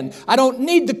of men. I don't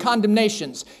need the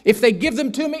condemnations if they give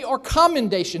them to me, or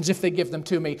commendations if they give them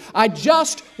to me. I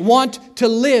just want to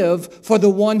live for the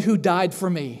one who died for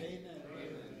me.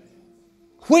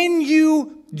 When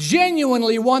you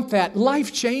genuinely want that,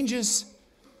 life changes.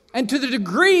 And to the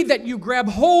degree that you grab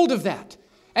hold of that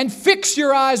and fix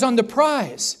your eyes on the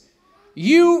prize,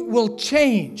 you will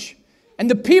change. And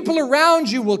the people around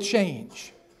you will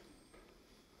change.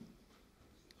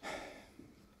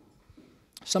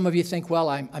 Some of you think, well,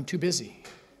 I'm too busy.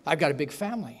 I've got a big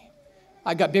family.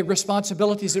 I've got big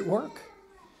responsibilities at work.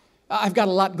 I've got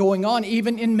a lot going on,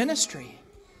 even in ministry.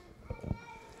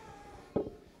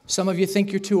 Some of you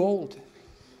think you're too old.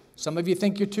 Some of you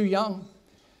think you're too young.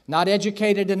 Not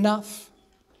educated enough.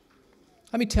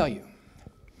 Let me tell you,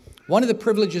 one of the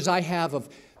privileges I have of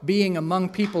being among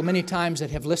people many times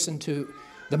that have listened to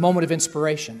the moment of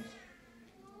inspiration.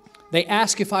 They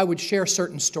ask if I would share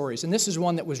certain stories, and this is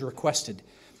one that was requested.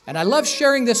 And I love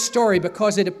sharing this story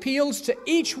because it appeals to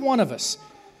each one of us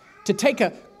to take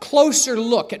a closer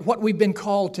look at what we've been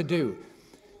called to do,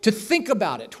 to think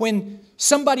about it when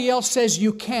somebody else says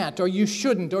you can't or you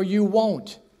shouldn't or you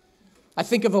won't. I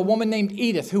think of a woman named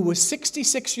Edith who was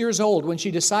 66 years old when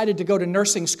she decided to go to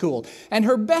nursing school, and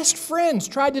her best friends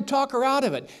tried to talk her out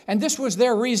of it, and this was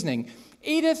their reasoning.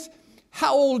 Edith,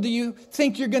 how old do you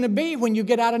think you're going to be when you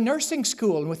get out of nursing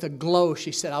school? And with a glow,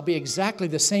 she said, I'll be exactly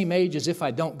the same age as if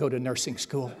I don't go to nursing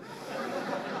school.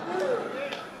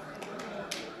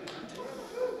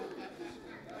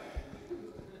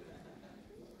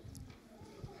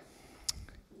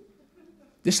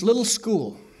 This little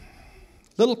school,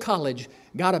 little college,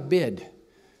 got a bid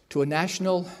to a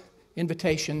national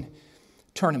invitation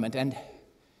tournament, and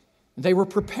they were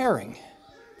preparing.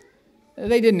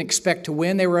 They didn't expect to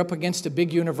win. They were up against a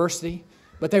big university,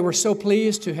 but they were so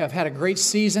pleased to have had a great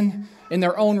season in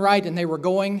their own right, and they were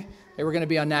going to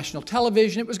be on national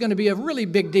television. It was going to be a really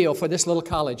big deal for this little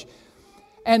college.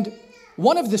 And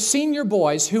one of the senior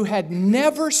boys who had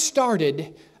never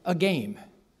started a game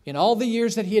in all the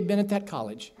years that he had been at that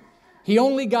college, he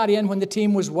only got in when the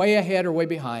team was way ahead or way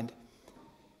behind.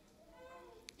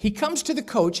 He comes to the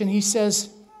coach and he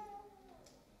says,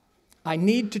 I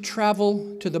need to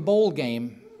travel to the bowl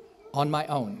game on my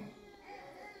own.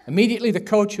 Immediately, the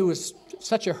coach, who was in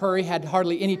such a hurry, had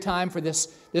hardly any time for this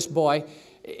boy.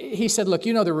 He said, look,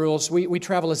 you know the rules. We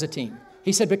travel as a team.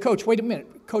 He said, but coach, wait a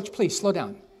minute. Coach, please, slow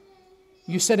down.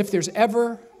 You said if there's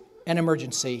ever an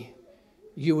emergency,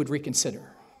 you would reconsider.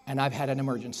 And I've had an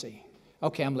emergency.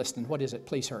 Okay, I'm listening. What is it?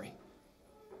 Please hurry.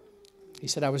 He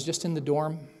said, I was just in the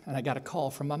dorm, and I got a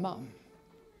call from my mom.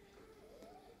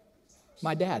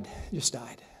 My dad just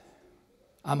died.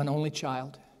 I'm an only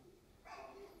child.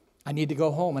 I need to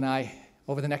go home, and I,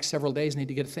 over the next several days, need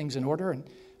to get things in order, and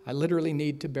I literally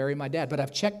need to bury my dad. But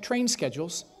I've checked train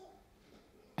schedules,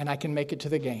 and I can make it to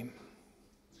the game.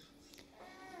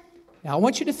 Now, I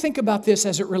want you to think about this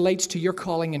as it relates to your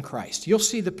calling in Christ. You'll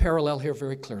see the parallel here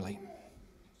very clearly.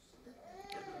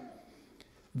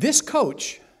 This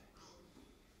coach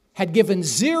had given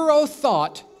zero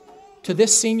thought to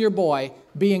this senior boy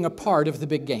being a part of the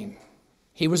big game.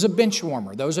 He was a bench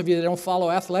warmer. Those of you that don't follow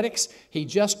athletics, he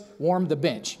just warmed the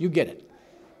bench. You get it.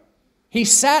 He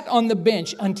sat on the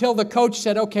bench until the coach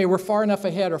said, okay, we're far enough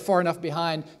ahead or far enough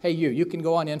behind. Hey, you can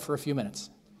go on in for a few minutes.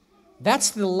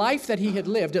 That's the life that he had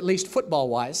lived, at least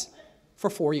football-wise, for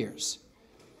 4 years.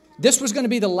 This was going to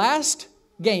be the last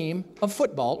game of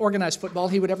football, organized football,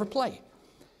 he would ever play.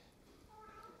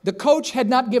 The coach had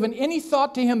not given any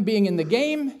thought to him being in the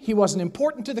game. He wasn't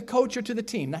important to the coach or to the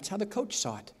team. That's how the coach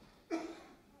saw it.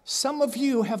 Some of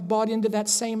you have bought into that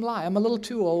same lie. I'm a little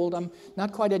too old. I'm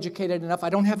not quite educated enough.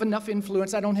 I don't have enough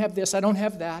influence. I don't have this. I don't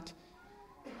have that.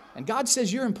 And God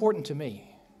says, you're important to me.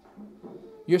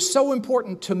 You're so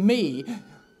important to me,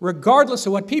 regardless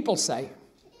of what people say,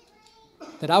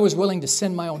 that I was willing to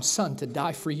send my own son to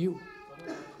die for you.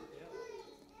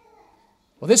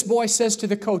 Well, this boy says to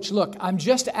the coach, look, I'm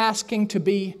just asking to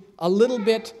be a little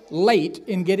bit late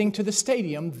in getting to the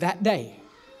stadium that day.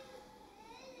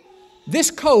 This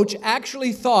coach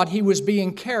actually thought he was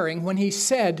being caring when he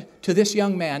said to this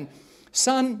young man,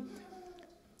 son,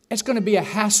 it's going to be a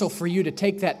hassle for you to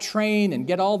take that train and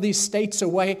get all these states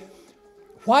away.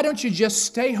 Why don't you just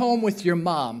stay home with your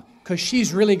mom, because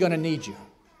she's really going to need you.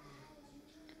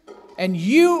 And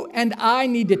you and I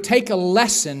need to take a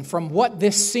lesson from what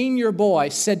this senior boy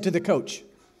said to the coach.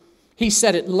 He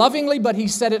said it lovingly, but he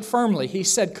said it firmly. He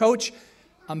said, Coach,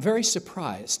 I'm very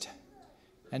surprised,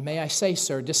 and may I say,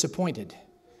 sir, disappointed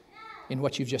in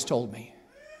what you've just told me.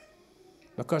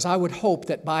 Because I would hope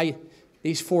that by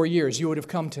these 4 years you would have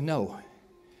come to know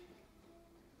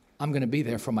I'm going to be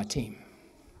there for my team.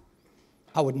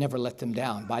 I would never let them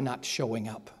down by not showing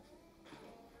up.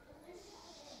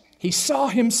 He saw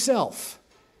himself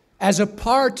as a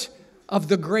part of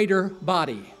the greater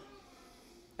body.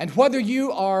 And whether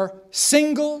you are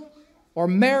single or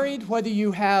married, whether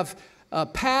you have a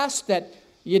past that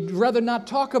you'd rather not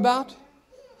talk about,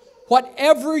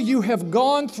 whatever you have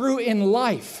gone through in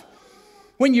life,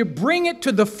 when you bring it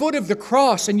to the foot of the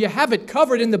cross and you have it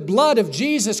covered in the blood of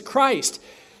Jesus Christ,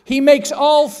 He makes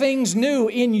all things new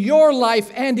in your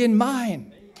life and in mine.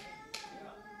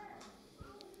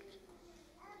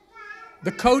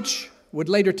 The coach would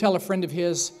later tell a friend of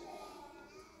his,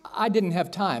 I didn't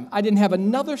have time. I didn't have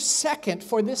another second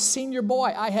for this senior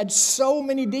boy. I had so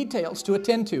many details to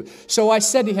attend to. So I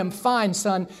said to him, fine,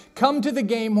 son, come to the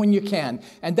game when you can.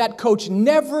 And that coach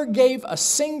never gave a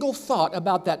single thought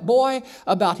about that boy,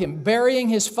 about him burying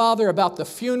his father, about the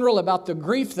funeral, about the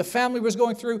grief the family was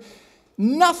going through.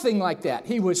 Nothing like that.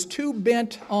 He was too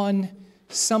bent on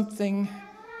something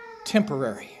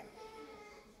temporary.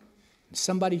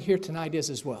 Somebody here tonight is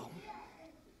as well.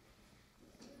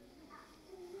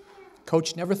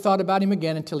 Coach never thought about him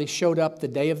again until he showed up the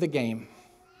day of the game.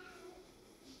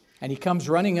 And he comes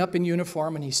running up in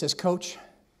uniform and he says, Coach,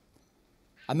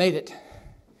 I made it.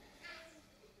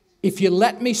 If you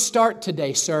let me start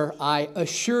today, sir, I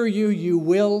assure you, you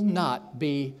will not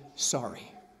be sorry.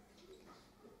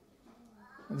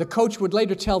 The coach would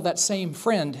later tell that same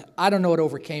friend, I don't know what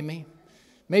overcame me.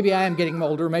 Maybe I am getting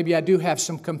older. Maybe I do have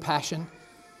some compassion.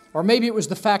 Or maybe it was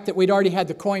the fact that we'd already had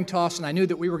the coin toss and I knew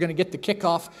that we were going to get the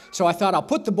kickoff. So I thought I'll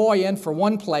put the boy in for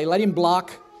one play, let him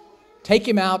block, take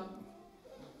him out,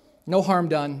 no harm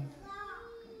done.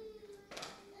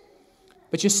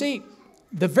 But you see,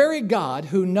 the very God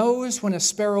who knows when a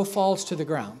sparrow falls to the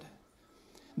ground,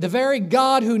 the very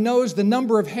God who knows the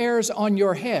number of hairs on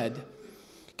your head,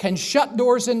 can shut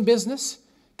doors in business,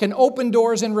 can open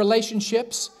doors in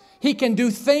relationships. He can do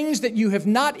things that you have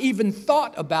not even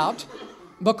thought about,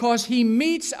 because He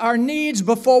meets our needs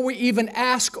before we even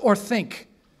ask or think.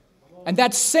 And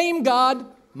that same God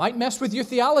might mess with your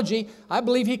theology. I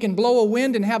believe He can blow a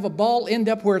wind and have a ball end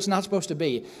up where it's not supposed to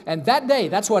be. And that day,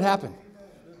 that's what happened.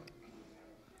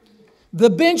 The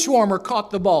bench warmer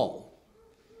caught the ball.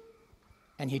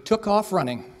 And he took off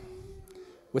running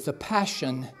with a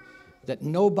passion that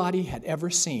nobody had ever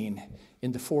seen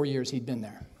in the 4 years he'd been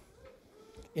there.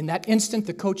 In that instant,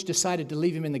 the coach decided to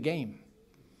leave him in the game.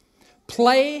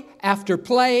 Play after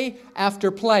play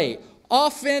after play,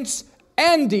 offense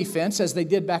and defense, as they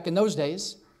did back in those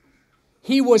days.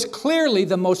 He was clearly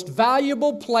the most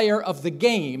valuable player of the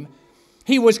game.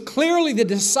 He was clearly the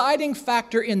deciding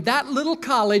factor in that little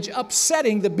college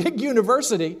upsetting the big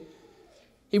university.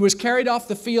 He was carried off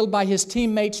the field by his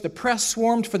teammates. The press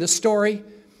swarmed for the story.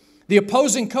 The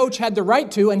opposing coach had the right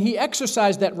to, and he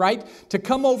exercised that right, to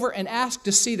come over and ask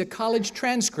to see the college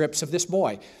transcripts of this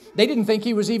boy. They didn't think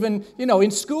he was even,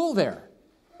 in school there.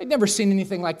 They'd never seen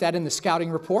anything like that in the scouting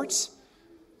reports.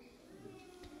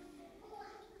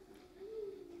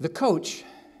 The coach,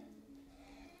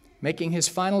 making his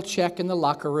final check in the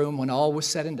locker room when all was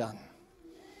said and done,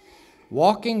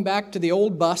 walking back to the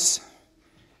old bus,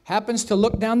 happens to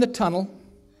look down the tunnel.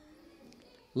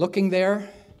 Looking there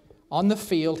on the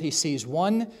field, he sees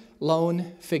one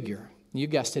lone figure. You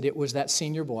guessed it, it was that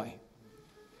senior boy.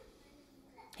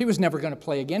 He was never going to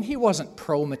play again. He wasn't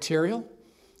pro material.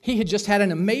 He had just had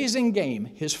an amazing game,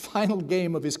 his final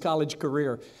game of his college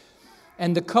career.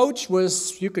 And the coach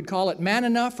was, you could call it man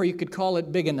enough or you could call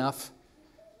it big enough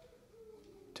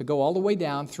to go all the way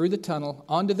down through the tunnel,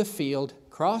 onto the field,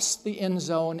 cross the end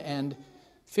zone, and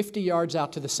 50 yards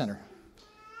out to the center,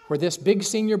 where this big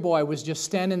senior boy was just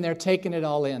standing there taking it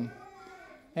all in.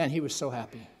 And he was so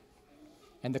happy.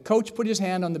 And the coach put his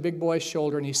hand on the big boy's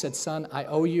shoulder and he said, son, I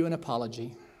owe you an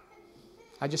apology.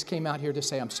 I just came out here to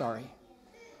say I'm sorry.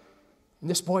 And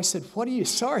this boy said, what are you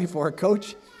sorry for,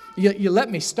 Coach? You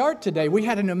let me start today. We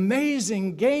had an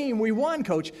amazing game. We won,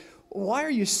 Coach. Why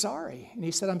are you sorry? And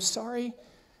he said, I'm sorry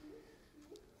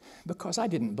because I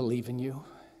didn't believe in you.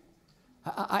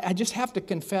 I just have to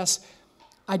confess,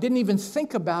 I didn't even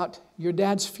think about your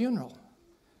dad's funeral.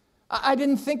 I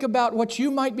didn't think about what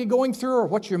you might be going through or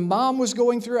what your mom was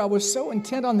going through. I was so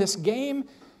intent on this game,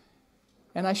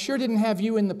 and I sure didn't have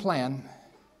you in the plan.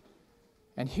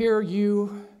 And here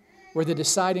you were the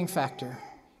deciding factor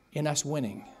in us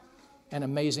winning an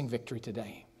amazing victory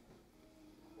today.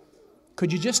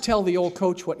 Could you just tell the old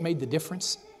coach what made the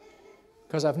difference?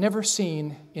 Because I've never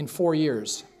seen in 4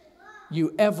 years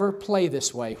you ever play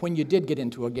this way when you did get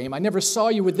into a game. I never saw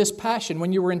you with this passion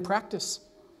when you were in practice.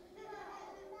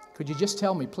 Could you just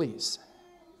tell me, please,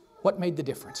 what made the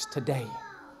difference today?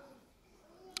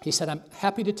 He said, I'm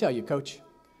happy to tell you, Coach,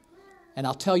 and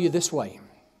I'll tell you this way.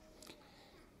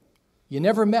 You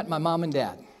never met my mom and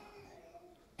dad.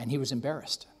 And he was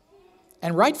embarrassed.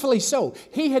 And rightfully so.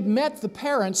 He had met the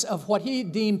parents of what he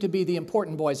deemed to be the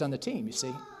important boys on the team, you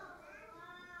see.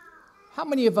 How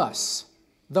many of us,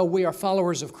 though we are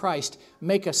followers of Christ,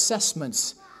 make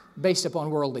assessments based upon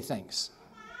worldly things?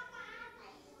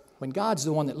 When God's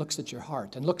the one that looks at your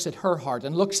heart and looks at her heart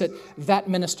and looks at that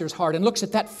minister's heart and looks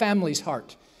at that family's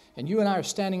heart, and you and I are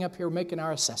standing up here making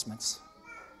our assessments,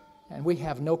 and we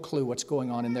have no clue what's going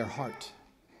on in their heart.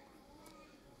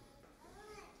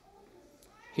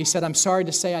 He said, I'm sorry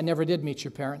to say I never did meet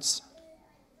your parents.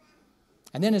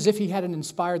 And then as if he had an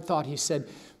inspired thought, he said,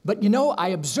 but you know, I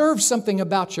observed something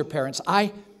about your parents.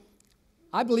 I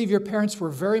believe your parents were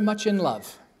very much in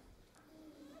love.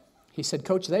 He said,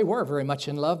 Coach, they were very much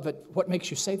in love, but what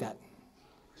makes you say that?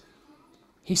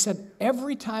 He said,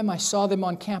 every time I saw them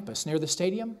on campus near the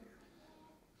stadium,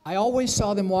 I always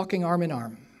saw them walking arm in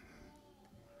arm.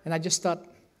 And I just thought,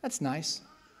 that's nice.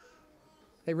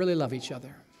 They really love each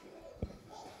other.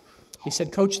 He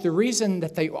said, Coach, the reason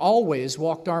that they always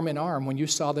walked arm in arm when you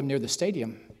saw them near the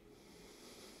stadium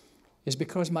is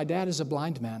because my dad is a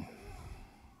blind man.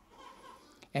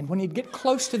 And when he'd get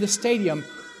close to the stadium,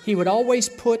 he would always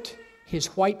put his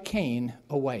white cane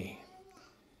away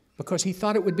because he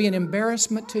thought it would be an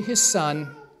embarrassment to his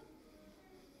son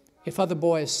if other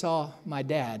boys saw my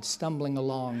dad stumbling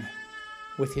along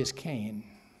with his cane.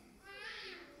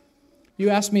 You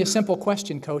asked me a simple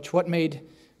question, Coach. What made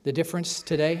the difference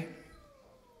today?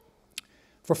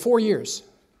 For 4 years,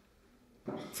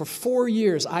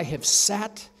 I have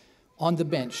sat on the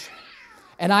bench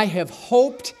and I have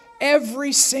hoped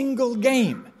every single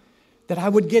game that I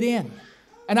would get in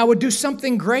and I would do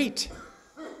something great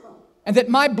and that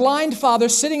my blind father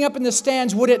sitting up in the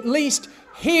stands would at least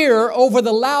hear over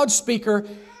the loudspeaker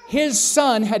his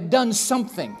son had done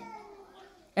something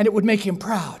and it would make him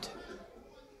proud.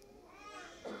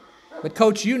 But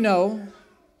Coach, you know,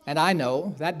 and I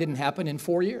know, that didn't happen in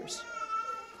 4 years.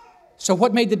 So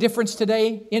what made the difference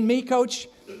today in me, Coach?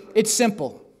 It's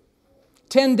simple.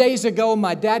 10 days ago,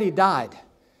 my daddy died,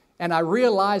 and I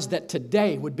realized that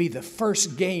today would be the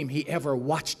first game he ever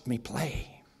watched me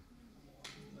play.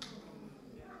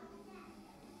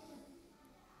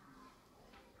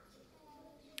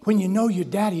 When you know your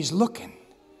daddy's looking,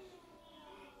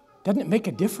 doesn't it make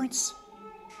a difference?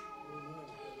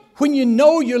 When you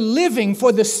know you're living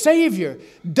for the Savior,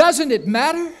 doesn't it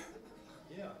matter?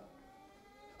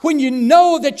 When you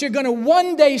know that you're going to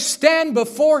one day stand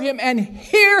before Him and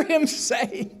hear Him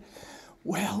say,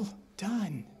 well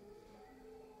done,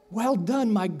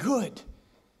 my good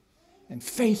and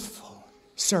faithful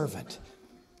servant.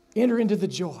 Enter into the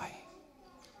joy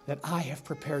that I have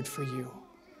prepared for you.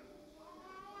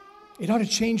 It ought to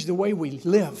change the way we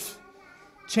live,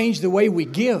 change the way we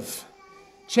give,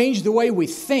 change the way we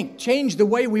think, change the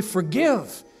way we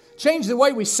forgive, change the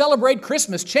way we celebrate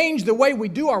Christmas, change the way we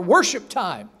do our worship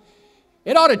time.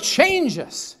 It ought to change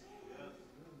us.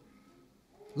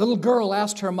 Little girl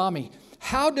asked her mommy,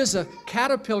 how does a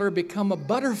caterpillar become a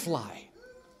butterfly?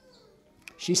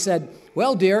 She said,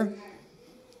 well, dear,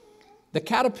 the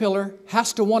caterpillar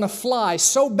has to want to fly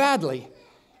so badly,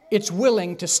 it's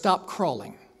willing to stop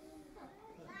crawling.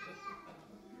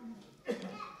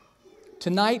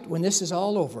 Tonight, when this is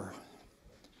all over,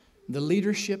 the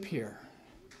leadership here,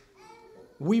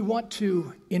 we want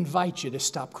to invite you to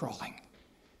stop crawling.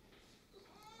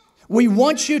 We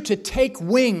want you to take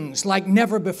wings like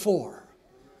never before.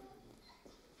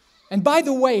 And by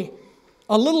the way,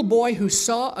 a little boy who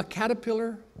saw a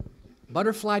caterpillar,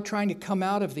 butterfly trying to come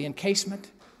out of the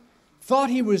encasement, thought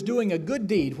he was doing a good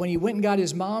deed when he went and got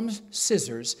his mom's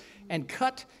scissors and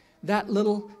cut that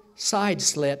little side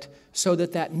slit so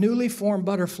that that newly formed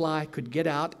butterfly could get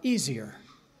out easier.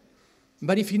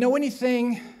 But if you know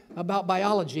anything about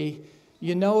biology,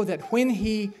 you know that when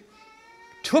he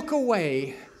took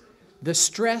away the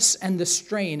stress and the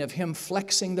strain of him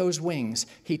flexing those wings,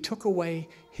 he took away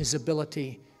his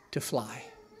ability to fly.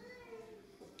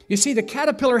 You see, the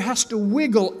caterpillar has to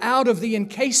wiggle out of the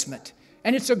encasement,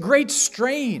 and it's a great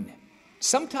strain.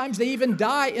 Sometimes they even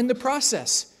die in the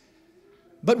process.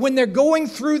 But when they're going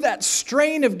through that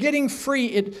strain of getting free,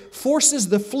 it forces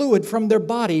the fluid from their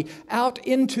body out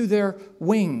into their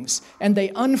wings, and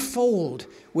they unfold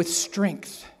with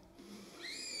strength.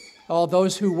 Oh,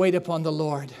 those who wait upon the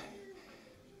Lord,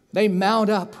 they mount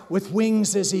up with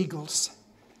wings as eagles.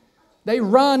 They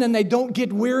run and they don't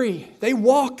get weary. They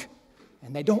walk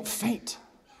and they don't faint.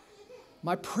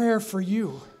 My prayer for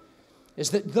you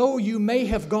is that though you may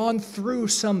have gone through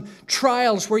some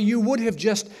trials where you would have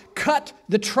just cut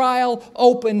the trial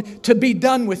open to be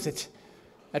done with it,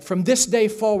 that from this day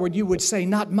forward you would say,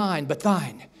 not mine, but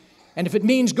thine. And if it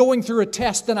means going through a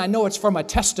test, then I know it's from a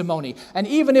testimony. And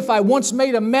even if I once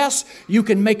made a mess, you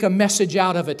can make a message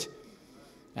out of it.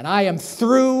 And I am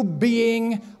through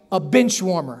being a bench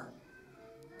warmer.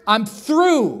 I'm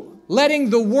through letting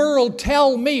the world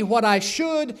tell me what I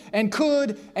should and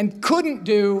could and couldn't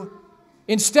do.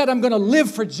 Instead, I'm going to live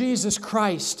for Jesus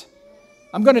Christ.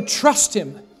 I'm going to trust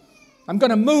Him. I'm going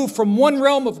to move from one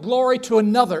realm of glory to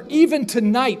another, even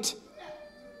tonight.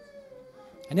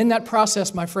 And in that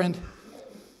process, my friend,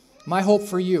 my hope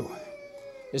for you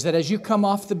is that as you come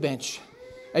off the bench,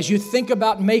 as you think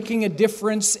about making a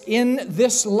difference in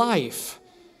this life,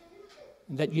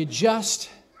 that you just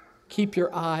keep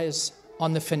your eyes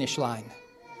on the finish line.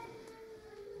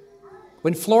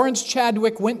 When Florence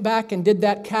Chadwick went back and did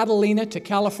that Catalina to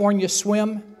California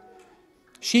swim,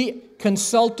 she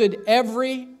consulted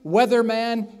every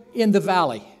weatherman in the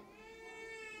valley.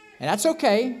 And that's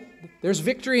okay. There's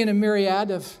victory in a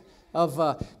myriad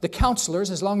of the counselors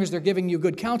as long as they're giving you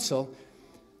good counsel.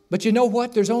 But you know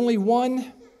what? There's only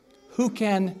one who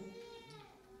can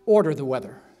order the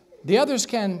weather. The others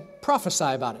can prophesy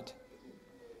about it.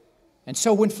 And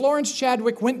so when Florence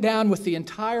Chadwick went down with the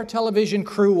entire television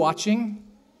crew watching,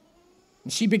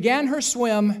 and she began her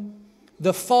swim,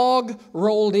 the fog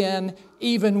rolled in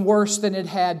even worse than it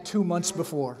had 2 months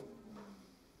before.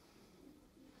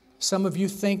 Some of you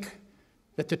think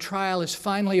that the trial is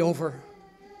finally over,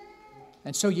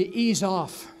 and so you ease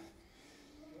off,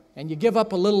 and you give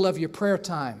up a little of your prayer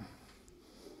time,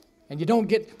 and you don't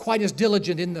get quite as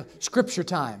diligent in the scripture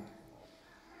time.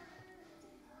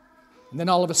 And then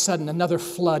all of a sudden, another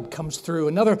flood comes through.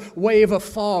 Another wave of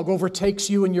fog overtakes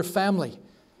you and your family.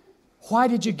 Why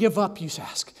did you give up, you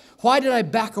ask? Why did I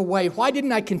back away? Why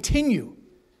didn't I continue?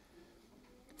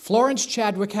 Florence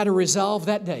Chadwick had a resolve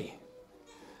that day.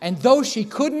 And though she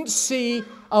couldn't see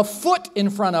a foot in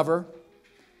front of her,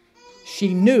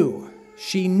 she knew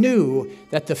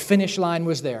that the finish line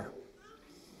was there.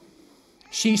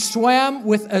 She swam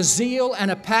with a zeal and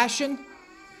a passion,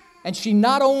 and she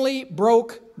not only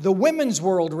broke the women's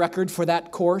world record for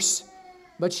that course,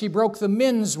 but she broke the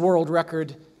men's world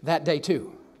record that day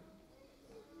too.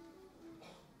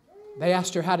 They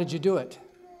asked her, "How did you do it?"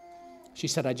 She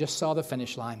said, "I just saw the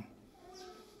finish line.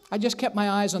 I just kept my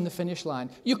eyes on the finish line."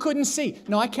 "You couldn't see."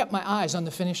 "No, I kept my eyes on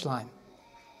the finish line."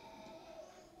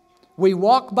 We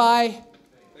walk by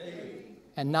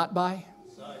and not by.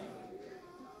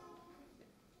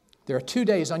 There are 2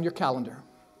 days on your calendar.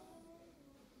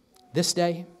 This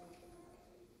day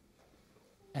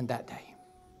and that day.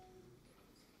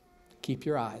 Keep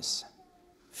your eyes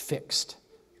fixed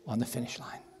on the finish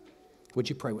line. Would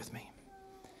you pray with me?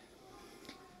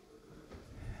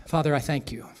 Father, I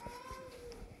thank you.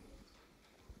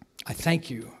 I thank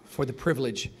you for the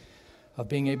privilege of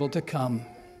being able to come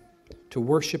to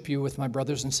worship you with my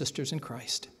brothers and sisters in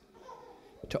Christ,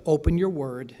 to open your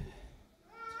word,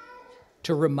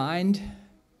 to remind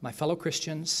my fellow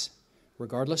Christians,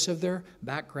 regardless of their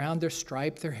background, their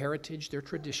stripe, their heritage, their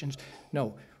traditions,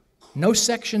 no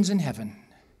sections in heaven,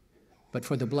 but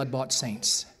for the blood-bought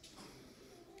saints.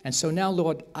 And so now,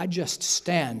 Lord, I just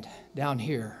stand down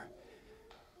here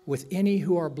with any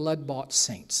who are blood-bought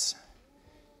saints.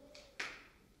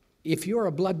 If you're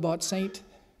a blood-bought saint,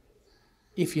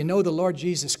 if you know the Lord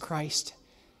Jesus Christ,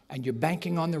 and you're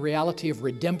banking on the reality of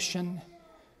redemption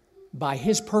by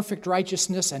His perfect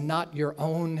righteousness and not your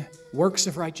own works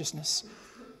of righteousness,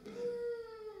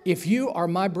 if you are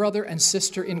my brother and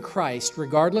sister in Christ,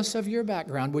 regardless of your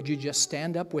background, would you just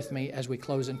stand up with me as we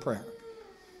close in prayer?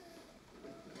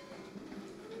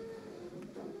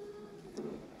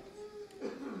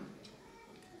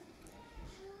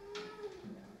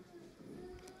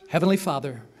 Heavenly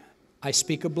Father, I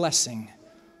speak a blessing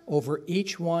over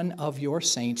each one of your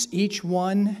saints, each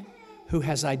one who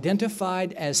has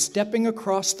identified as stepping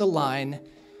across the line,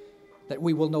 that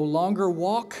we will no longer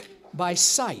walk by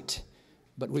sight,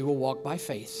 but we will walk by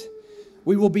faith.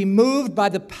 We will be moved by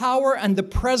the power and the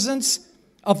presence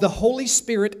of the Holy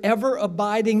Spirit ever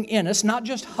abiding in us, not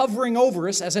just hovering over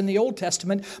us as in the Old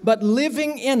Testament, but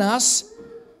living in us.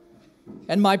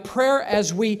 And my prayer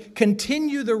as we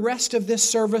continue the rest of this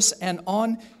service and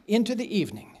on into the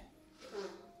evening,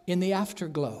 in the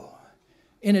afterglow,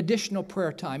 in additional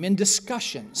prayer time, in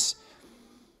discussions,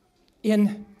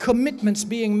 in commitments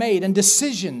being made and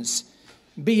decisions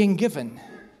being given,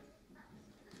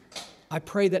 I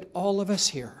pray that all of us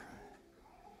here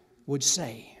would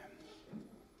say,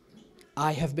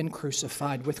 I have been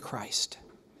crucified with Christ.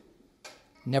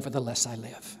 Nevertheless I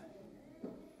live.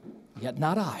 Yet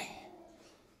not I,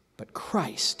 but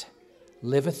Christ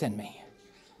liveth in me.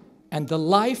 And the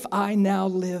life I now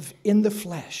live in the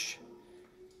flesh,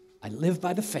 I live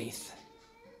by the faith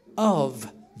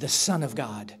of the Son of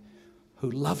God,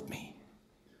 who loved me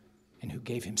and who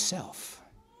gave himself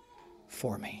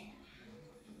for me.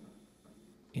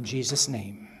 In Jesus'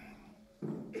 name,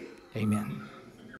 amen.